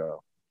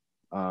Chicago.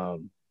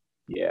 Definitely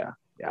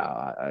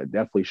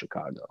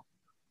Chicago.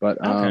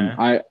 But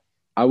I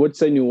would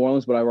say New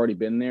Orleans, but I've already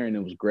been there and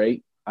it was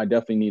great. I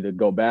definitely need to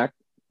go back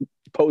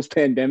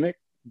post-pandemic.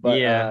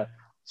 But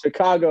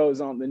Chicago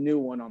is on the new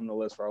one on the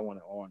list where I want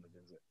to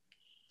visit.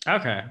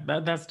 Okay,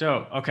 that's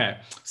dope. Okay,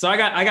 so I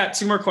got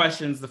 2 more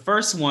questions. The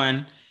first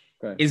one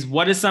is,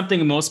 what is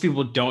something most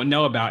people don't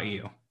know about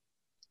you?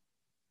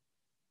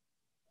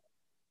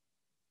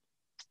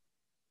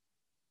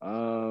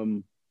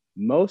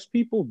 Most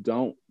people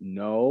don't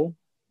know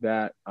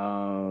that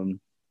I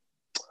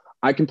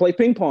can play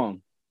ping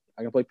pong.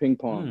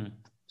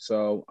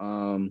 So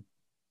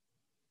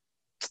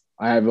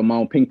I have my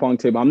own ping pong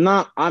table.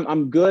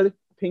 I'm good at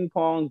ping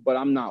pong, but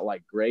I'm not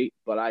like great.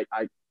 But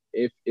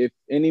if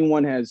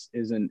anyone is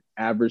an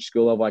average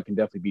skill level, I can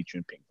definitely beat you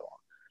in ping pong.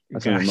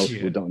 That's something most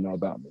people don't know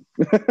about me.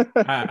 All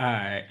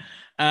right.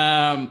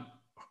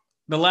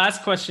 The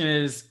last question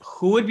is,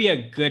 who would be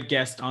a good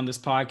guest on this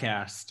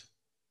podcast?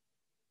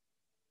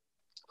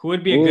 Who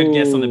would be a good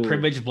guest on the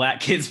Privileged Black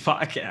Kids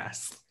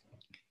podcast?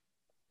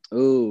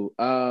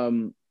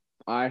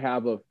 I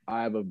have a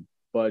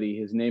buddy.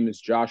 His name is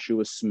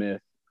Joshua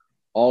Smith.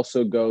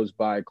 Also goes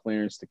by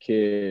Clarence the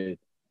Kid.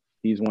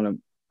 He's one of,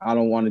 I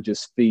don't want to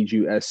just feed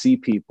you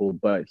SC people,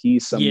 but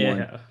he's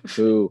someone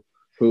who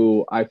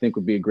I think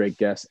would be a great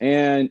guest.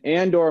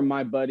 Or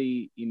my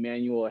buddy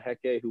Emmanuel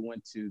Heke, who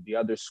went to the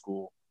other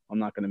school I'm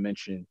not going to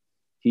mention.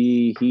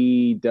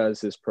 He does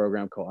this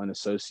program called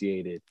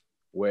Unassociated,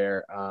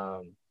 where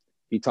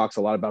he talks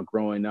a lot about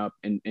growing up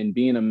and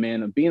being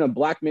a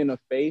Black man of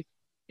faith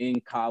in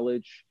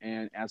college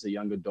and as a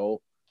young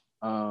adult.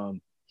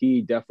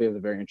 He definitely has a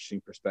very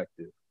interesting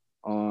perspective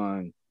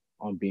on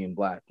being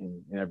Black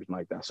and everything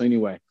like that. So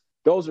anyway,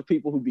 those are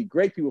people who'd be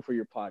great people for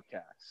your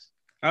podcast.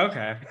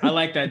 Okay, I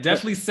like that.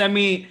 Definitely send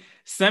me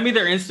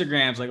their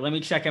Instagrams. Like, let me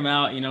check them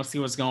out. See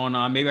what's going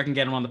on. Maybe I can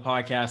get them on the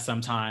podcast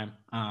sometime.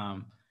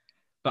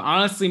 But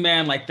honestly,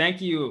 man, like, thank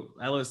you,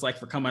 Ellis, like,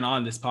 for coming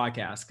on this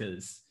podcast,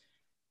 because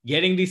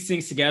getting these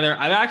things together.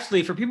 I've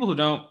actually, for people who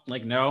don't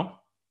know,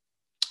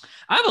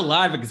 I have a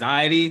lot of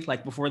anxiety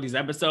like before these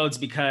episodes,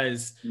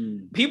 because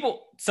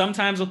people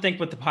sometimes will think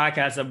with the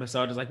podcast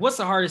episode is like, what's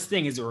the hardest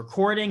thing? Is it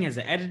recording? Is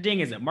it editing?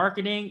 Is it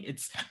marketing?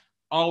 It's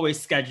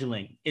always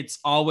scheduling. It's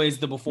always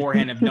the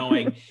beforehand of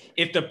knowing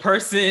if the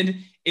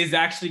person is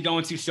actually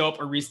going to show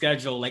up or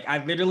reschedule. Like,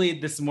 I literally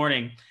this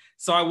morning,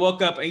 so I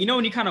woke up, and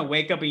when you kind of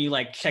wake up and you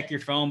like check your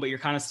phone, but you're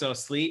kind of still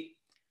asleep.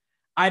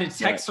 I had a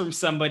text from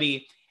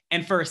somebody,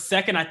 and for a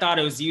second I thought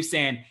it was you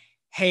saying,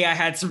 hey, I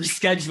had to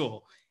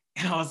reschedule.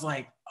 And I was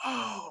like,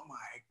 oh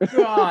my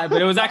God. But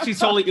it was actually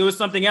it was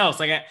something else.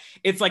 Like,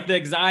 it's like the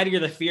anxiety or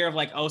the fear of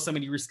like, oh,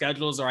 somebody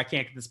reschedules or I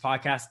can't get this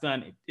podcast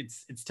done.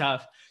 It's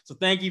tough. So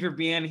thank you for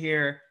being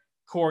here,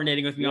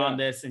 coordinating with me on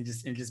this and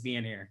just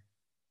being here.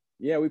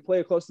 Yeah, we play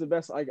it close to the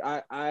vest. Like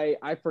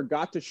I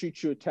forgot to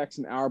shoot you a text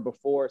an hour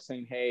before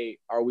saying, hey,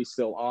 are we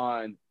still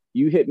on?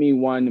 You hit me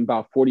one in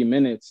about 40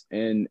 minutes.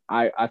 And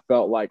I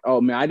felt like,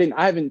 oh man,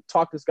 I haven't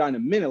talked to this guy in a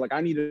minute. Like,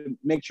 I need to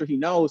make sure he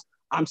knows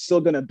I'm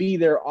still going to be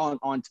there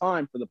on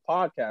time for the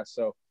podcast.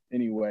 So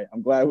anyway,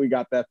 I'm glad we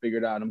got that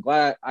figured out. I'm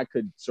glad I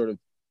could sort of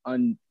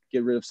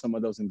get rid of some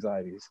of those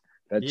anxieties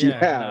that you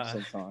have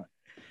sometimes.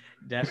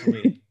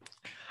 Definitely.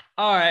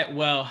 All right.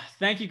 Well,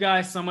 thank you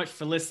guys so much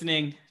for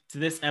listening to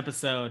this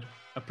episode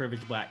of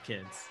Privileged Black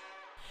Kids.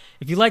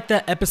 If you like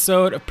that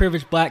episode of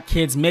Privileged Black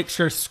Kids, make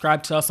sure to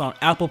subscribe to us on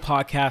Apple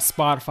Podcasts,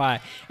 Spotify,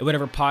 and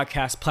whatever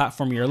podcast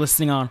platform you're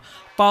listening on.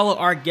 Follow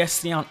our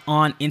guest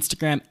on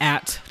Instagram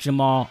at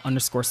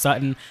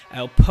Jamal_Sutton.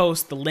 I'll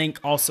post the link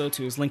also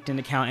to his LinkedIn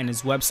account and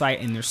his website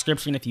in the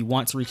description if you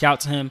want to reach out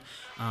to him.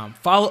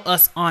 Follow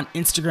us on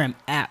Instagram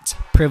at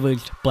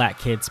Privileged Black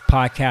Kids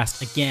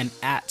Podcast. Again,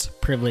 at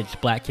Privileged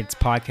Black Kids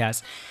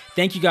Podcast.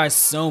 Thank you guys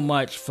so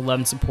much for love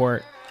and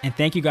support. And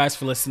thank you guys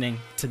for listening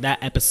to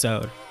that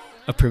episode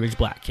of Privileged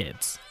Black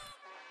Kids.